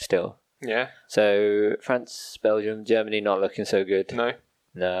think still. Yeah. So France, Belgium, Germany not looking so good. No.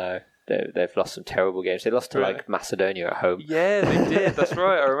 They've lost some terrible games. They lost to Macedonia at home. Yeah, they did. That's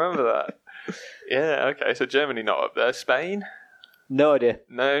right. I remember that. Yeah. Okay. So Germany not up there. Spain. No idea.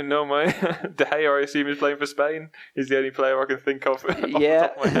 No, mate. De Gea, I assume, is playing for Spain. He's the only player I can think of off the top of my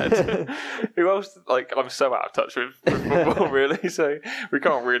head. Who else? I'm so out of touch with football, really, so we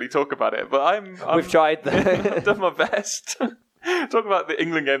can't really talk about it. But we've tried. I've done my best. Talk about the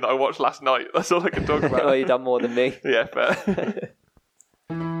England game that I watched last night. That's all I can talk about. Well, you've done more than me. Yeah, fair.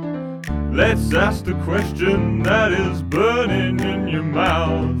 Let's ask the question that is burning in your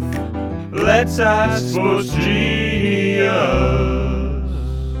mouth. Let's ask Sports Genius.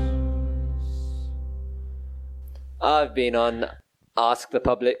 I've been on Ask the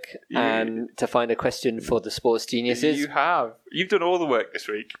Public and to find a question for the Sports Geniuses. You have. You've done all the work this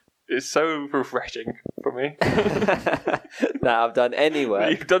week. It's so refreshing for me. That I've done any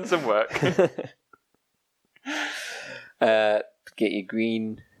work. You've done some work. Get your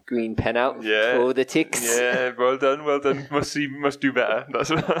green green pen out for all the ticks. Yeah, well done. Must do better.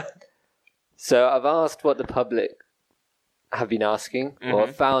 That's So I've asked what the public have been asking, or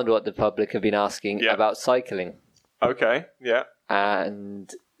found what the public have been asking about cycling. Okay, yeah. And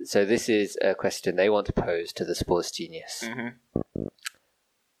so this is a question they want to pose to the Sports Genius. Mm-hmm.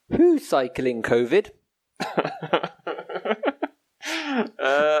 Who's cycling COVID?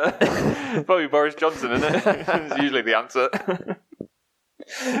 Probably Boris Johnson, isn't it? It's usually the answer.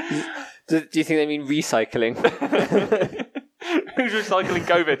 Do you think they mean recycling? Who's recycling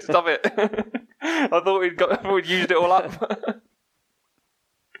COVID? Stop it! I thought we'd used it all up.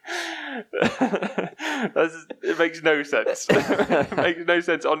 It makes no sense. It makes no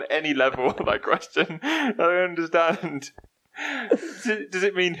sense on any level, that question. I don't understand. Does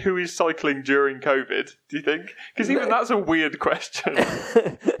it mean who is cycling during COVID, do you think? Because even that's a weird question.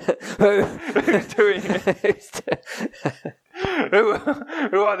 Who's doing it?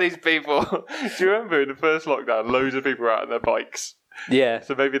 Who are these people? Do you remember in the first lockdown, loads of people were out on their bikes? Yeah.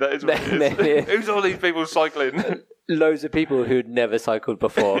 So maybe that is what it is. Who's all these people cycling? Loads of people who'd never cycled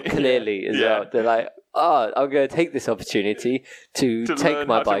before, clearly, as well. They're like, I'm going to take this opportunity to take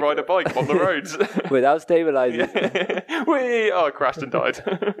my bike. To ride a bike on the roads. Without stabilising. I crashed and died.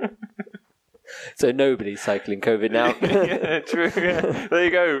 So nobody's cycling COVID now. Yeah, true. Yeah. There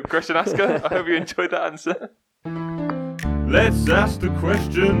you go, question asker. I hope you enjoyed that answer. Let's ask the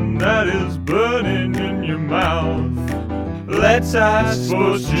question that is burning in your mouth. Let's ask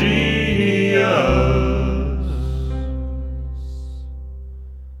Sports Genius.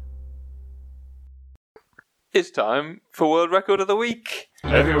 It's time for World Record of the Week.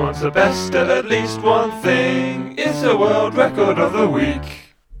 Everyone's the best at least one thing. It's a World Record of the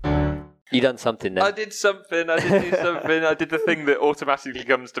Week. You done something then? I did something. I did do something. I did the thing that automatically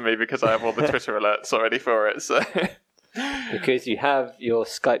comes to me because I have all the Twitter alerts already for it. So because you have your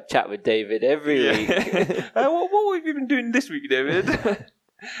Skype chat with David every week. What have you been doing this week, David?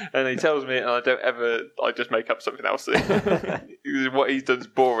 And he tells me, and I just make up something else. What he's done is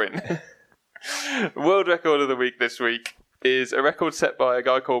boring. World record of the week this week is a record set by a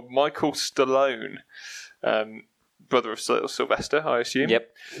guy called Michael Stallone, brother of Sylvester, I assume.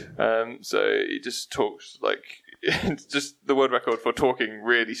 Yep. So he just talks like it's just the world record for talking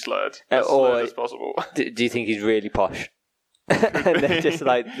really slurred, as slurred as possible. Do you think he's really posh? And they're just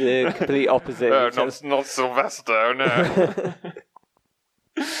like the complete opposite. Not Sylvester, no.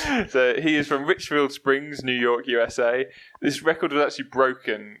 So he is from Richfield Springs, New York, USA. This record was actually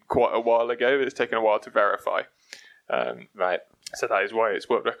broken quite a while ago, but it's taken a while to verify. Right. So that is why it's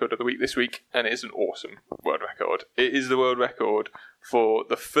World Record of the Week this week, and it is an awesome world record. It is the world record for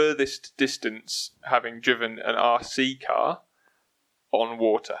the furthest distance having driven an RC car on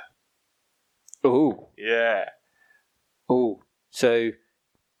water. Ooh. Yeah. Ooh. So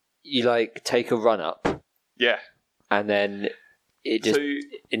you take a run up. Yeah. And then it just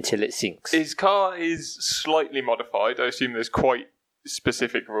until it sinks. His car is slightly modified. I assume there's quite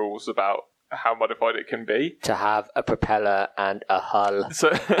specific rules about how modified it can be. To have a propeller and a hull. So,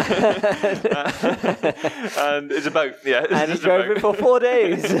 and it's a boat, yeah. And he drove it for 4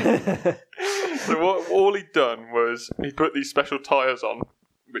 days. So all he'd done was he put these special tyres on,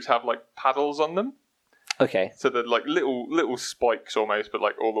 which have paddles on them. Okay. So they're little spikes almost, but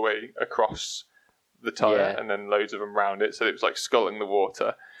all the way across the tyre, and then loads of them round it, so it was sculling the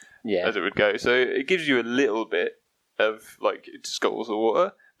water as it would go. So it gives you a little bit of it sculls the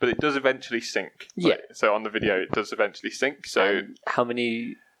water, but it does eventually sink. Yeah. So on the video, it does eventually sink. So how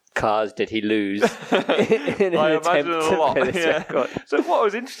many cars did he lose? In I imagine a lot. Yeah. So what I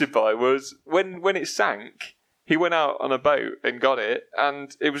was interested by was when it sank, he went out on a boat and got it,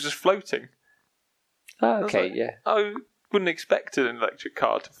 and it was just floating. Oh, okay, yeah. I wouldn't expect an electric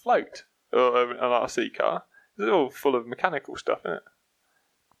car to float. Or an RC car. It's all full of mechanical stuff, isn't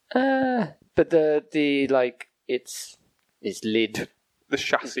it? But its lid, the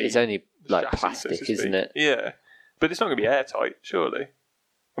chassis, it's only plastic, so isn't it? Yeah, but it's not going to be airtight, surely.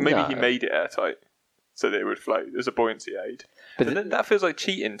 Or maybe he made it airtight so that it would float as a buoyancy aid. But then that feels like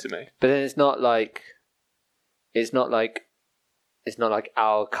cheating to me. But then it's not like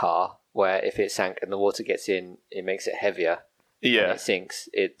our car where if it sank and the water gets in, it makes it heavier. Yeah, and it sinks.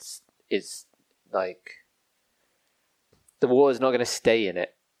 It's the water's not going to stay in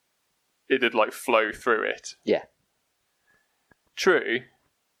it. It'd flow through it. Yeah. True,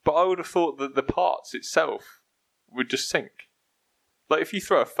 but I would have thought that the parts itself would just sink. If you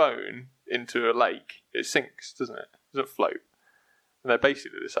throw a phone into a lake, it sinks, doesn't it? It doesn't float. And they're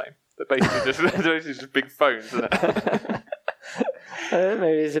basically the same. They're basically just big phones, isn't it?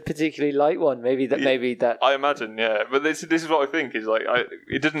 Maybe it's a particularly light one. Maybe that. I imagine, yeah. But this is what I think is like.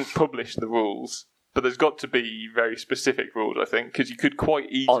 It didn't publish the rules, but there's got to be very specific rules. I think because you could quite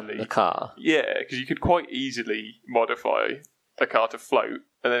easily on the car. Yeah, because you could quite easily modify a car to float,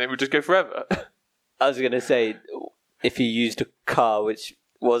 and then it would just go forever. I was going to say, if you used a car which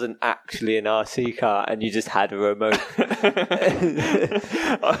wasn't actually an RC car and you just had a remote. I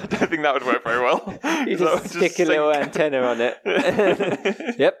don't think that would work very well. You just stick a little antenna on it.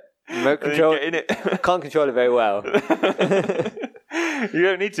 Yep. Remote control. Get in it. Can't control it very well. You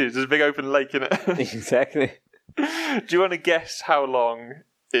don't need to. There's a big open lake in it. Exactly. Do you want to guess how long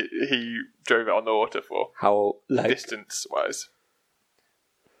he drove it on the water for? How, distance-wise?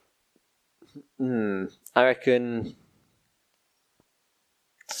 I reckon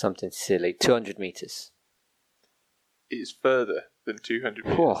something silly. 200 meters. It is further than 200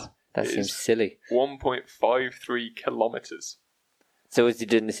 meters. Oh, that seems silly. 1.53 kilometers. So was he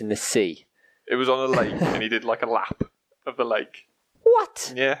doing this in the sea? It was on a lake, and he did like a lap of the lake.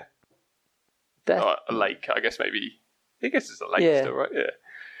 What? Yeah. A lake, I guess maybe. I guess it's a lake still, right? Yeah.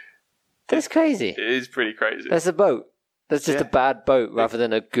 That's crazy. It is pretty crazy. That's a boat. That's just a bad boat rather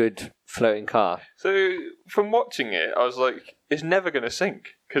than a good floating car. So, from watching it, I was like, it's never going to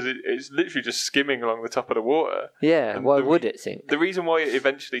sink because it's literally just skimming along the top of the water. Yeah, and why would it sink? The reason why it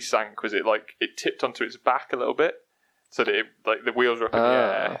eventually sank was it tipped onto its back a little bit, so that the wheels were up in the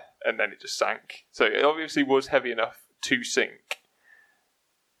air, and then it just sank. So it obviously was heavy enough to sink,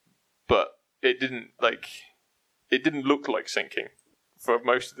 but it didn't look like sinking for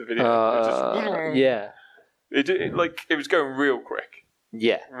most of the video. It was just, yeah. It was going real quick.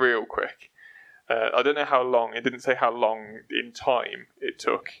 Yeah. Real quick. I don't know how long. It didn't say how long in time it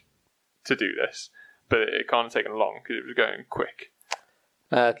took to do this, but it can't have taken long because it was going quick.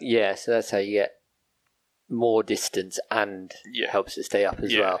 Yeah, so that's how you get more distance and helps it stay up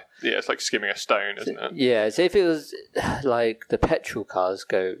as well. Yeah, it's like skimming a stone, isn't it? Yeah, so if it was like the petrol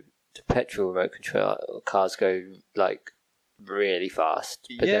remote control cars go like really fast,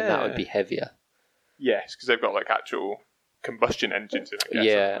 but then that would be heavier. Yes, because they've got like actual combustion engines in it. I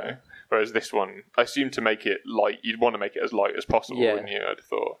guess, whereas this one, I assume to make it light, you'd want to make it as light as possible, wouldn't you? I'd have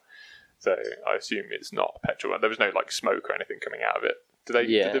thought. So I assume it's not a petrol one. There was no like smoke or anything coming out of it. Did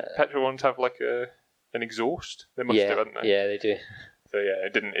the petrol ones have like an exhaust? They must have, hadn't they? Yeah, they do. So yeah,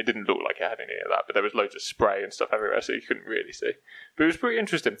 it didn't look like it had any of that, but there was loads of spray and stuff everywhere, so you couldn't really see. But it was pretty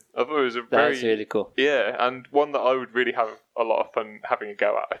interesting. I thought it was That's really cool. Yeah, and one that I would really have a lot of fun having a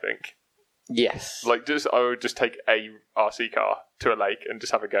go at, I think. Yes. I would just take a RC car to a lake and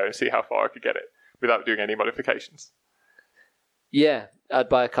just have a go and see how far I could get it without doing any modifications. Yeah, I'd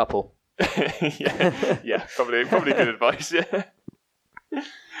buy a couple. yeah, probably good advice. Yeah.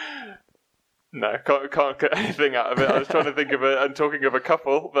 No, can't get anything out of it. I was trying to think of I'm talking of a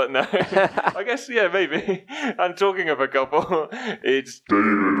couple, but no. I guess maybe. And talking of a couple, it's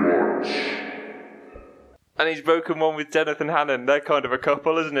David Watch. And he's broken one with Jonathan Hannon. They're kind of a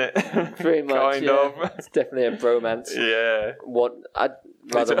couple, isn't it? Pretty much, kind of. It's definitely a bromance. Yeah.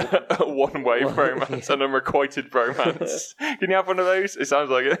 A one-way bromance, an unrequited bromance. Can you have one of those? It sounds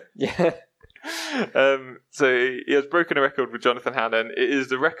like it. Yeah. So he has broken a record with Jonathan Hannon. It is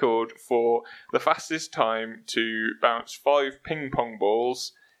the record for the fastest time to bounce 5 ping pong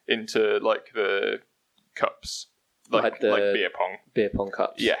balls into like the cups, like beer pong. Beer pong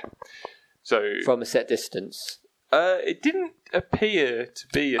cups. Yeah. So from a set distance. It didn't appear to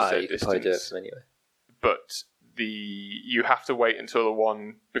be a set distance. Probably do it from anyway. But you have to wait until the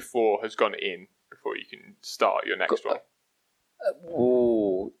one before has gone in before you can start your next one.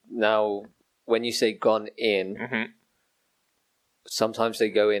 Now when you say gone in, sometimes they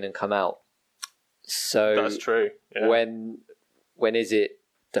go in and come out. So that's true. Yeah. When is it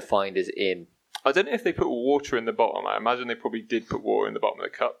defined as in? I don't know if they put water in the bottom. I imagine they probably did put water in the bottom of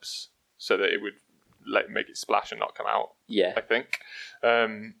the cups so that it would make it splash and not come out. Yeah, I think.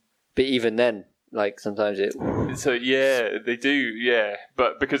 But even then, like sometimes it. So yeah, they do. Yeah,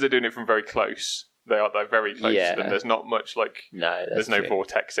 but because they're doing it from very close. They're very close, and there's not much there's no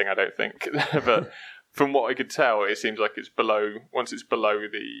vortexing, I don't think. But from what I could tell, it seems like it's below. Once it's below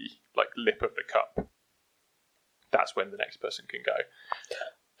the lip of the cup, that's when the next person can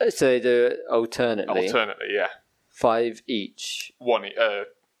go. So they do it alternately. Alternately, yeah. 5 each. 1,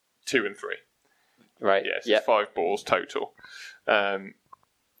 2 and 3. Right. Yes, yeah, so 5 balls total.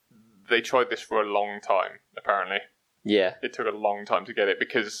 They tried this for a long time. Apparently. Yeah. It took a long time to get it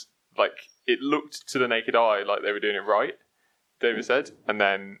because it looked to the naked eye like they were doing it right, David said. And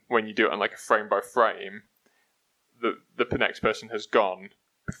then when you do it on a frame by frame, the next person has gone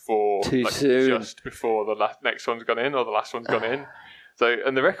before, Too soon. just before the next one's gone in or the last one's gone in. So,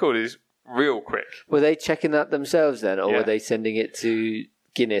 and the record is real quick. Were they checking that themselves then, or were they sending it to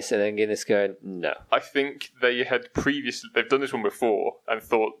Guinness and then Guinness going, no? I think they've done this one before and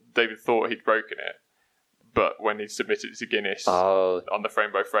David thought he'd broken it, but when he submitted it to Guinness on the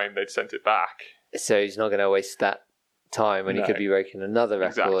frame by frame, they'd sent it back. So he's not going to waste that time when he could be breaking another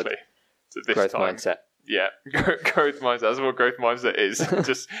record. Exactly. So this growth time, mindset. Yeah, growth mindset. That's what growth mindset is.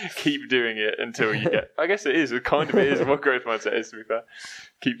 Just keep doing it until you get. I guess it is. It is what growth mindset is. To be fair,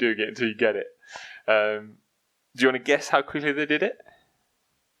 keep doing it until you get it. Do you want to guess how quickly they did it?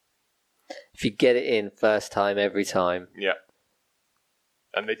 If you get it in first time every time. Yeah,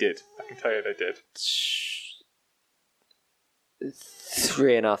 and they did. I can tell you they did.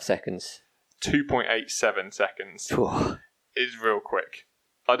 3.5 seconds. 2.87 seconds. Is real quick.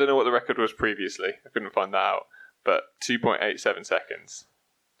 I don't know what the record was previously. I couldn't find that out. But 2.87 seconds.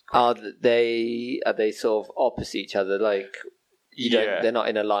 Are they sort of opposite each other? Like, they're not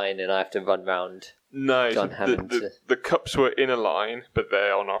in a line and I have to run round. No, so the cups were in a line, but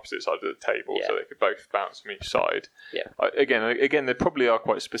they're on opposite sides of the table, so they could both bounce from each side. Yeah. Again, there probably are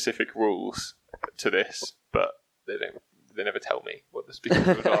quite specific rules to this, but they never tell me what the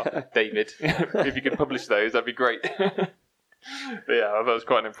specific rules are. David, if you could publish those, that'd be great. But yeah, that was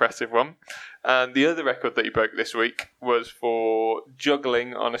quite an impressive one. And the other record that he broke this week was for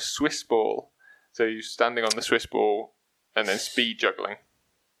juggling on a Swiss ball. So you're standing on the Swiss ball and then speed juggling.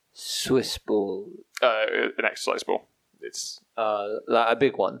 Swiss ball? An exercise ball. It's like a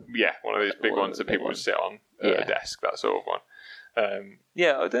big one? Yeah, one of those big ones that people would sit on a desk, that sort of one.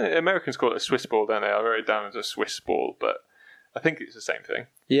 I don't know, Americans call it a Swiss ball, don't they? I wrote it down as a Swiss ball, but I think it's the same thing.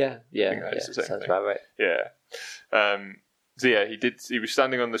 Yeah, it's the same sounds thing. about right. Yeah. So yeah, he was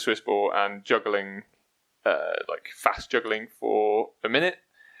standing on the Swiss ball and juggling, like fast juggling for a minute.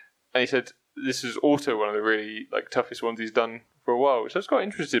 And he said this is also one of the really toughest ones he's done for a while, which I was quite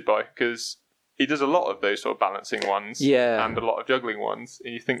interested by because he does a lot of those sort of balancing ones and a lot of juggling ones.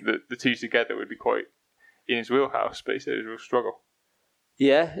 And you think that the two together would be quite in his wheelhouse, but he said it was a real struggle.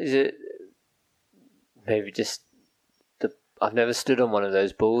 Yeah, is it maybe just I've never stood on one of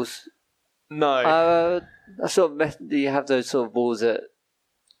those balls. No. I sort of you have those sort of balls that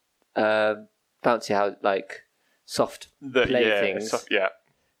bouncy house, like soft playthings. Yeah.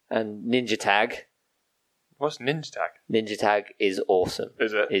 And Ninja Tag. What's Ninja Tag? Ninja Tag is awesome.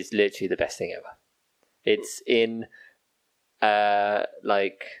 Is it? It's literally the best thing ever. It's in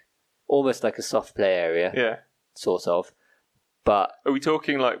almost like a soft play area. Yeah. Sort of. But are we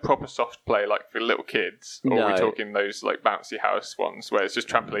talking like proper soft play, like for little kids, or are we talking those like bouncy house ones where it's just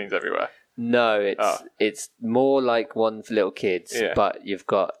trampolines everywhere? No, it's more like one for little kids, but you've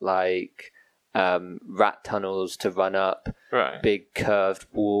got like rat tunnels to run up, big curved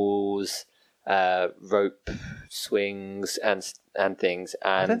walls, rope swings and things.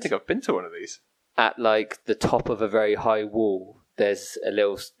 And I don't think I've been to one of these. At like the top of a very high wall, there's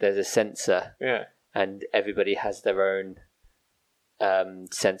a sensor, and everybody has their own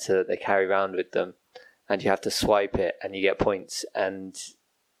sensor that they carry around with them, and you have to swipe it and you get points, and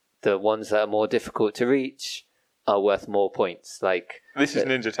the ones that are more difficult to reach are worth more points. Like this is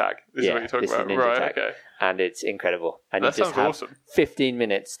Ninja Tag. This is what you're talking about, right? Tag. Okay. And it's incredible. And that you just sounds have awesome. 15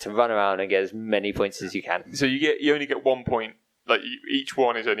 minutes to run around and get as many points as you can. So you only get 1 point. Like each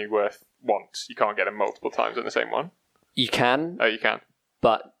one is only worth once. You can't get them multiple times on the same one. You can. Oh, you can.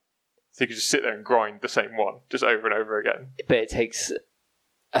 But so you can just sit there and grind the same one just over and over again. But it takes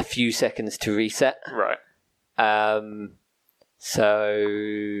a few seconds to reset. Right. So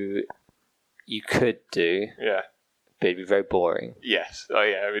you could do. Yeah. But it'd be very boring. Yes. Oh,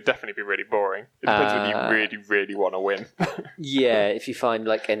 yeah. It would definitely be really boring. It depends when you really, really want to win. Yeah. If you find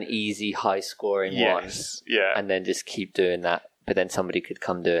like an easy, high-scoring one. Yeah. And then just keep doing that. But then somebody could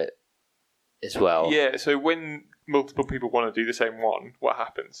come do it as well. Yeah. So when multiple people want to do the same one, what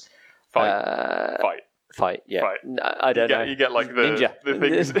happens? Fight. Yeah. Fight. I don't know. You get like Ninja. the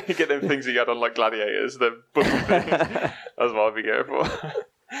things. You get them things that you had on like Gladiators, the boogie things. That's what I'd be going for.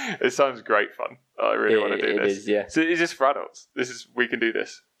 It sounds great fun. I really want to do this. It is, yeah. So is this for adults? We can do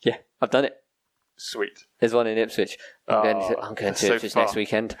this. Yeah, I've done it. Sweet. There's one in Ipswich. I'm going to Ipswich next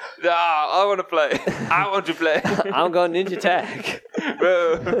weekend. I want to play. I want to play. I'm going Ninja Tag.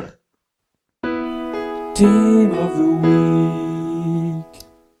 Team of the week.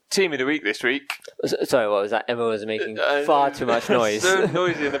 Team of the week this week. Sorry, what was that? Emma was making far too much noise. So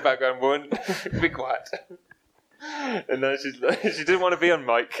noisy in the background, woman. Be quiet. And then she didn't want to be on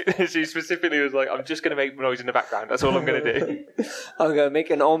mic. She specifically was like, I'm just going to make noise in the background. That's all I'm going to do. I'm going to make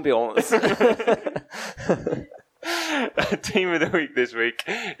an ambience. Team of the week this week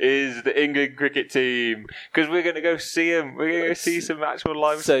is the England cricket team, because we're going to go see them. We're going to go see some actual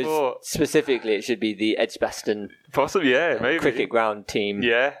live sport. Specifically, it should be the Edgbaston possibly, maybe cricket ground team.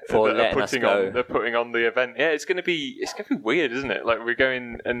 Yeah, for letting us go. They're putting on the event. Yeah, it's going to be weird, isn't it? Like, we're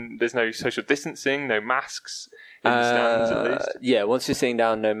going and there's no social distancing, no masks in the stands at least. Yeah, once you're sitting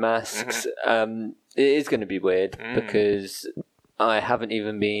down, no masks. It is going to be weird because I haven't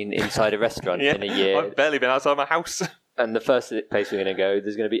even been inside a restaurant in a year. I've barely been outside my house. And the first place we're going to go,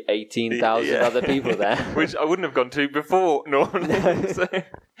 there's going to be 18,000 other people there, which I wouldn't have gone to before normally. so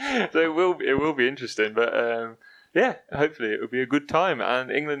it will be interesting. But hopefully it will be a good time.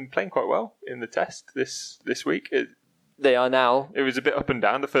 And England playing quite well in the test this week. They are now. It was a bit up and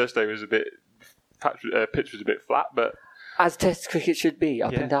down. The first day was pitch was a bit flat, but as Test cricket should be,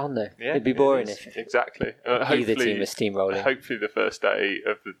 up and down though. Yeah, it'd be boring if exactly. Either team was steamrolling. Hopefully, the first day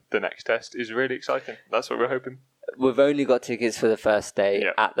of the next test is really exciting. That's what we're hoping. We've only got tickets for the first day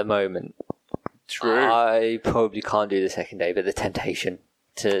at the moment. True. I probably can't do the second day, but the temptation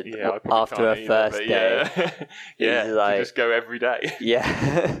to after a first day, to just go every day.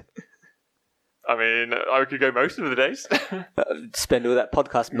 Yeah. I mean, I could go most of the days. Spend all that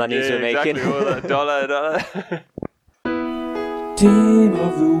podcast money we're making. All that dollar. Team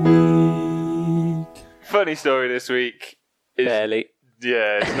of the week. Funny story this week. Barely.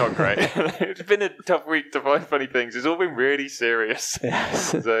 Yeah, it's not great. It's been a tough week to find funny things. It's all been really serious.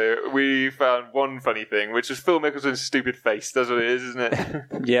 Yes. So we found one funny thing, which was Phil Mickelson's stupid face. That's what it is, isn't it?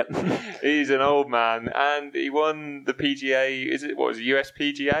 Yep. He's an old man, and he won the PGA.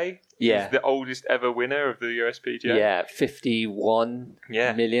 USPGA? Yeah. He's the oldest ever winner of the USPGA. Yeah, 51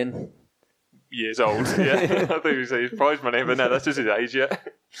 million years old. Yeah, I thought you were saying his prize money, but no, that's just his age. Yeah.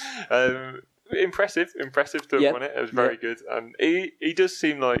 Impressive to have won it. It was very good, and he does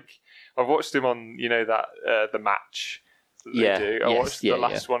seem like I've watched him on that the match that they do. I watched the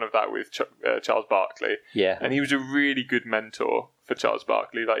last one of that with Charles Barkley. Yeah, and he was a really good mentor for Charles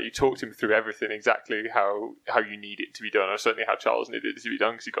Barkley. Like, you talked him through everything exactly how you need it to be done, or certainly how Charles needed it to be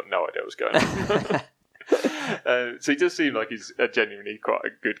done, because he got no idea what was going on. So he does seem like he's genuinely quite a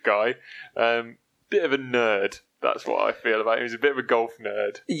good guy. Bit of a nerd. That's what I feel about him. He's a bit of a golf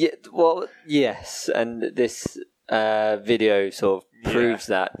nerd. Yeah, well, yes, and this video sort of proves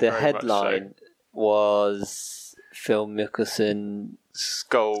that. The headline was Phil Mickelson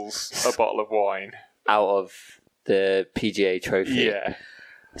sculls a bottle of wine out of the PGA trophy. Yeah.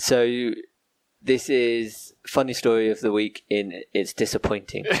 So this is funny story of the week in it's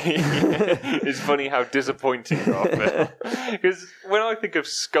disappointing. It's funny how disappointing you are, Phil. Because when I think of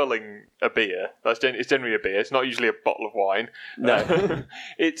sculling a beer, it's generally a beer. It's not usually a bottle of wine. No.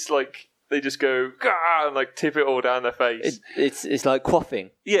 It's like they just go and like tip it all down their face. It's like quaffing.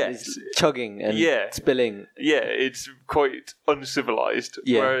 Yeah. It's chugging and spilling. Yeah, it's quite uncivilized.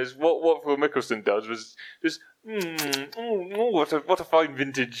 Yeah. Whereas what Phil Mickelson does was just what a fine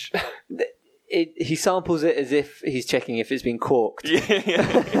vintage. He samples it as if he's checking if it's been corked. Yeah.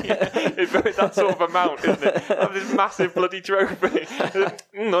 It's that sort of amount, isn't it? Of this massive bloody trophy.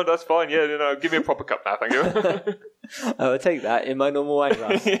 No, that's fine. Yeah, no, give me a proper cup now, thank you. I will take that in my normal wine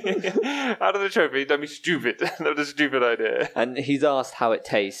glass. Out of the trophy, don't be stupid. That was a stupid idea. And he's asked how it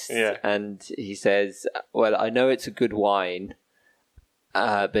tastes, and he says, well, I know it's a good wine,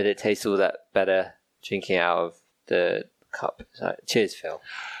 but it tastes all that better drinking out of the cup. So, cheers, Phil.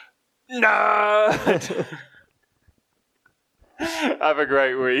 No. Have a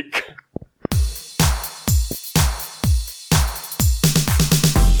great week.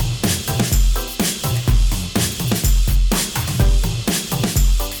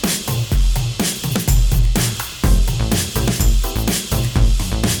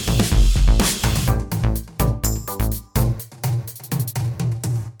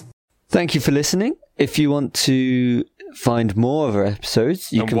 Thank you for listening. If you want to find more of our episodes,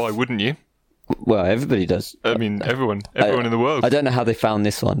 why wouldn't you? Well, everybody does. I mean, everyone in the world. I don't know how they found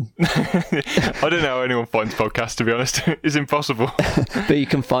this one. I don't know how anyone finds podcasts, to be honest. It's impossible. But you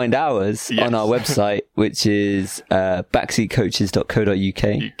can find ours on our website, which is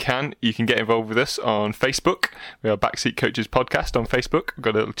backseatcoaches.co.uk. You can get involved with us on Facebook. We are Backseat Coaches Podcast on Facebook. We've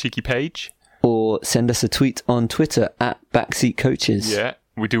got a little cheeky page. Or send us a tweet on Twitter at Backseat Coaches. Yeah.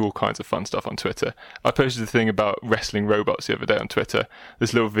 We do all kinds of fun stuff on Twitter. I posted a thing about wrestling robots the other day on Twitter.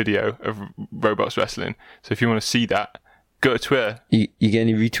 This little video of robots wrestling. So if you want to see that, go to Twitter. You get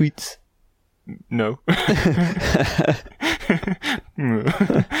any retweets? No.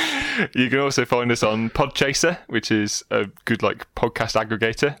 You can also find us on Podchaser, which is a good podcast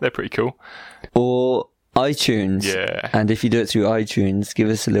aggregator. They're pretty cool. Or iTunes. Yeah. And if you do it through iTunes, give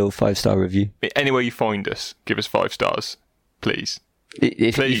us a little 5-star review. Anywhere you find us, give us 5 stars, please.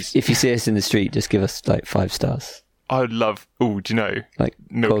 If you see us in the street, just give us like 5 stars. I would love, do you know, like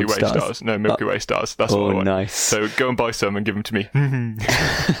Milky Way stars? No, Milky Way stars. That's what I want. Nice. So go and buy some and give them to me.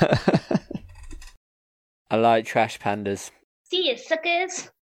 I like trash pandas. See you, suckers.